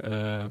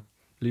sagen,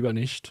 lieber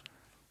nicht?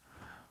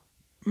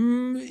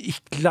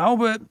 Ich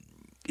glaube,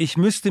 ich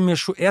müsste mir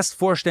schon erst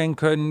vorstellen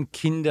können,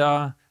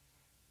 Kinder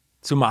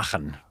zu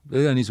machen. Das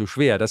ist ja nicht so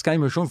schwer, das kann ich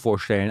mir schon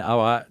vorstellen.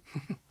 Aber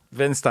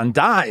wenn es dann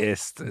da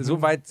ist,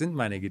 so weit sind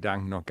meine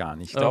Gedanken noch gar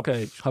nicht. Ich glaub,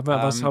 okay,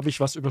 habe ich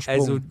was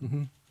übersprungen? Also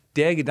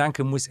der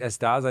Gedanke muss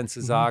erst da sein,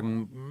 zu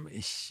sagen,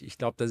 ich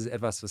glaube, das ist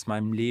etwas, was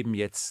meinem Leben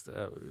jetzt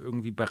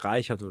irgendwie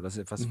bereichert, oder das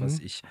ist etwas, was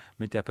ich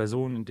mit der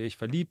Person, in der ich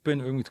verliebt bin,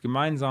 irgendwie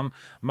gemeinsam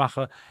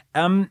mache.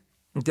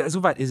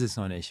 So weit ist es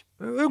noch nicht.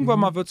 Irgendwann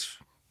mal wird es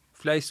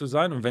vielleicht so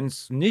sein, und wenn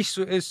es nicht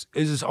so ist,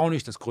 ist es auch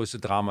nicht das größte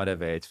Drama der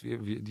Welt.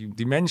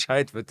 Die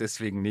Menschheit wird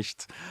deswegen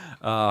nicht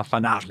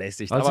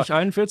vernachlässigt. Als ich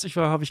 41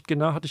 war, hatte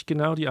ich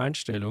genau die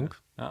Einstellung.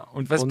 Ja,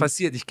 und was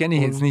passiert? Ich kenne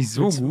ihn jetzt nicht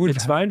so gut.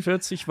 Mit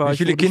 42 war Wie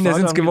viele Kinder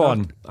sind es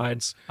geworden?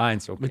 Eins.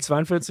 Okay. Mit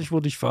 42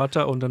 wurde ich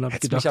Vater, und dann habe ich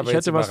gedacht, ich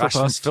hätte was verpasst.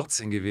 Wenn es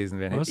 14 gewesen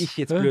wären. Hätte ich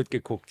jetzt blöd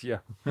geguckt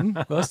hier.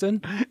 Was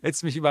denn? Hätte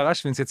es mich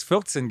überrascht, wenn es jetzt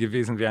 14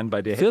 gewesen wären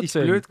bei dir. 14? Hätte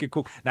ich blöd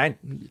geguckt.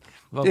 Nein,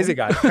 warum? Ist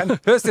egal.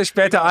 Hörst du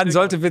später an,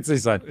 sollte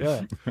witzig sein.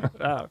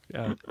 Ja.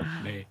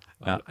 Nee.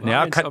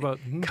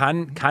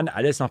 Kann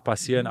alles noch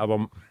passieren,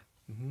 aber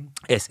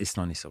es ist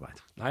noch nicht so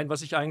weit. Nein,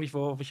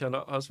 worauf ich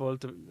hinaus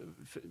wollte,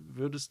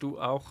 würdest du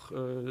auch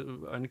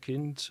ein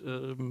Kind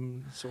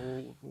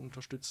so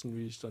unterstützen,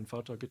 wie es dein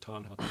Vater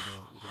getan hat, oder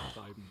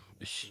treiben?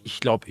 Ich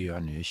glaube eher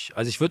nicht.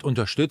 Also ich würde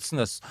unterstützen,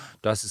 das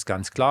ist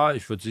ganz klar.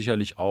 Ich würde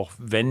sicherlich auch,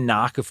 wenn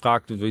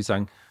nachgefragt wird, würde ich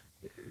sagen,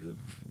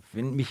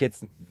 wenn mich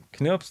jetzt ein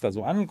Knirps da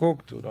so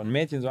anguckt oder ein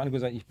Mädchen so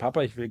anguckt und sagt,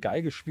 Papa, ich will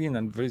Geige spielen,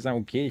 dann würde ich sagen,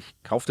 okay, ich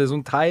kaufe dir so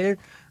ein Teil.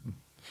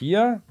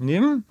 Hier,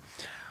 nimm.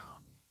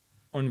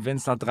 Und wenn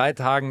es nach 3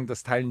 Tagen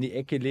das Teil in die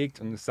Ecke legt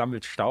und es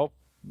sammelt Staub,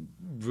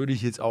 würde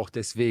ich jetzt auch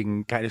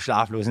deswegen keine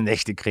schlaflosen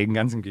Nächte kriegen,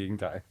 ganz im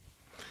Gegenteil.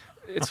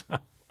 Jetzt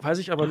weiß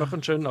ich aber noch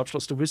einen schönen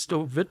Abschluss. Du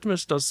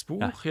widmest das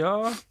Buch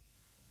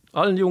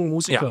allen jungen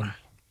Musikern. Ja,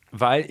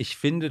 weil ich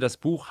finde, das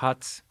Buch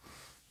hat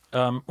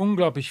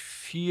unglaublich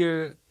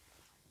viel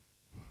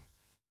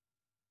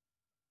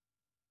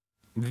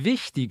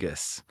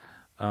Wichtiges,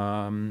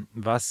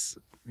 was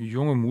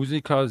junge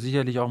Musiker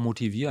sicherlich auch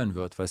motivieren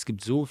wird, weil es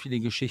gibt so viele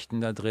Geschichten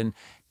da drin,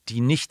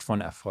 die nicht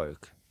von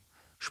Erfolg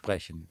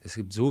sprechen. Es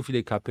gibt so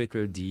viele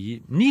Kapitel,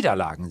 die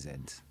Niederlagen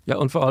sind. Ja,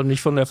 und vor allem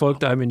nicht von Erfolg,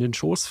 der einem in den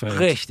Schoß fällt.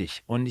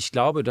 Richtig. Und ich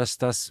glaube, dass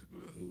das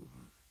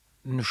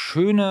eine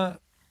schöne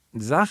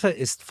Sache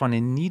ist, von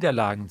den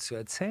Niederlagen zu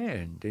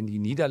erzählen. Denn die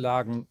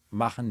Niederlagen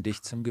machen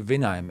dich zum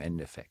Gewinner im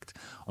Endeffekt.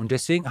 Und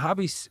deswegen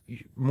habe ich es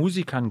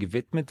Musikern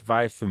gewidmet,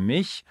 weil für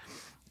mich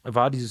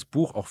war dieses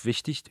Buch auch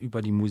wichtig,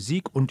 über die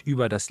Musik und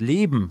über das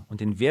Leben und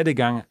den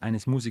Werdegang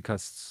eines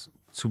Musikers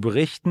zu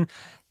berichten,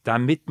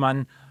 damit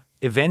man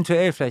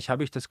eventuell, vielleicht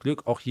habe ich das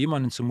Glück, auch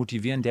jemanden zu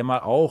motivieren, der mal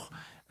auch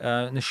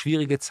eine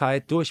schwierige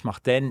Zeit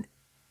durchmacht. Denn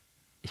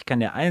ich kann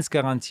dir eins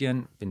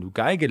garantieren, wenn du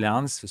Geige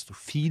lernst, wirst du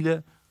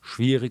viele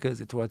schwierige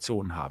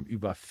Situationen haben,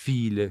 über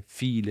viele,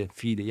 viele,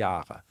 viele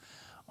Jahre.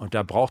 Und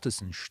da braucht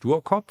es einen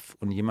Sturkopf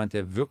und jemand,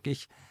 der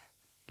wirklich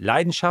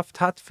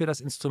Leidenschaft hat für das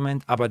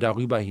Instrument, aber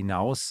darüber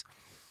hinaus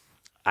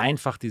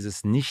einfach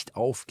dieses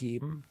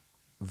Nicht-Aufgeben,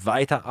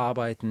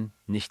 weiterarbeiten,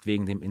 nicht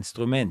wegen dem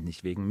Instrument,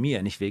 nicht wegen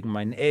mir, nicht wegen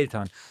meinen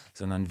Eltern,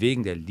 sondern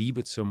wegen der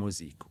Liebe zur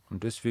Musik.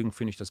 Und deswegen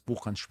finde ich das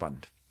Buch ganz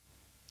spannend.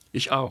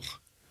 Ich auch.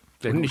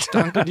 Und ich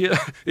danke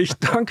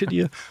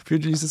dir für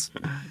dieses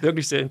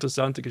wirklich sehr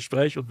interessante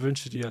Gespräch und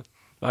wünsche dir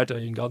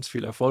weiterhin ganz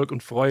viel Erfolg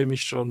und freue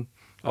mich schon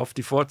auf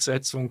die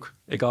Fortsetzung,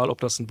 egal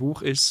ob das ein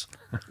Buch ist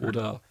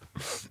oder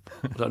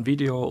ein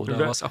Video oder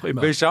was auch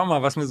immer. Wir schauen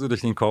mal, was mir so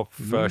durch den Kopf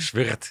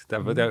schwirrt.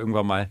 Da wird ja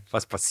irgendwann mal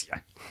was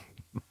passieren.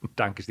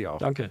 Danke dir auch.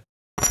 Danke.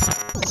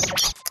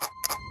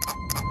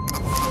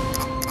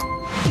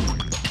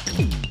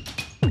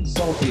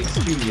 Soltis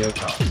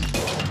Studiocast.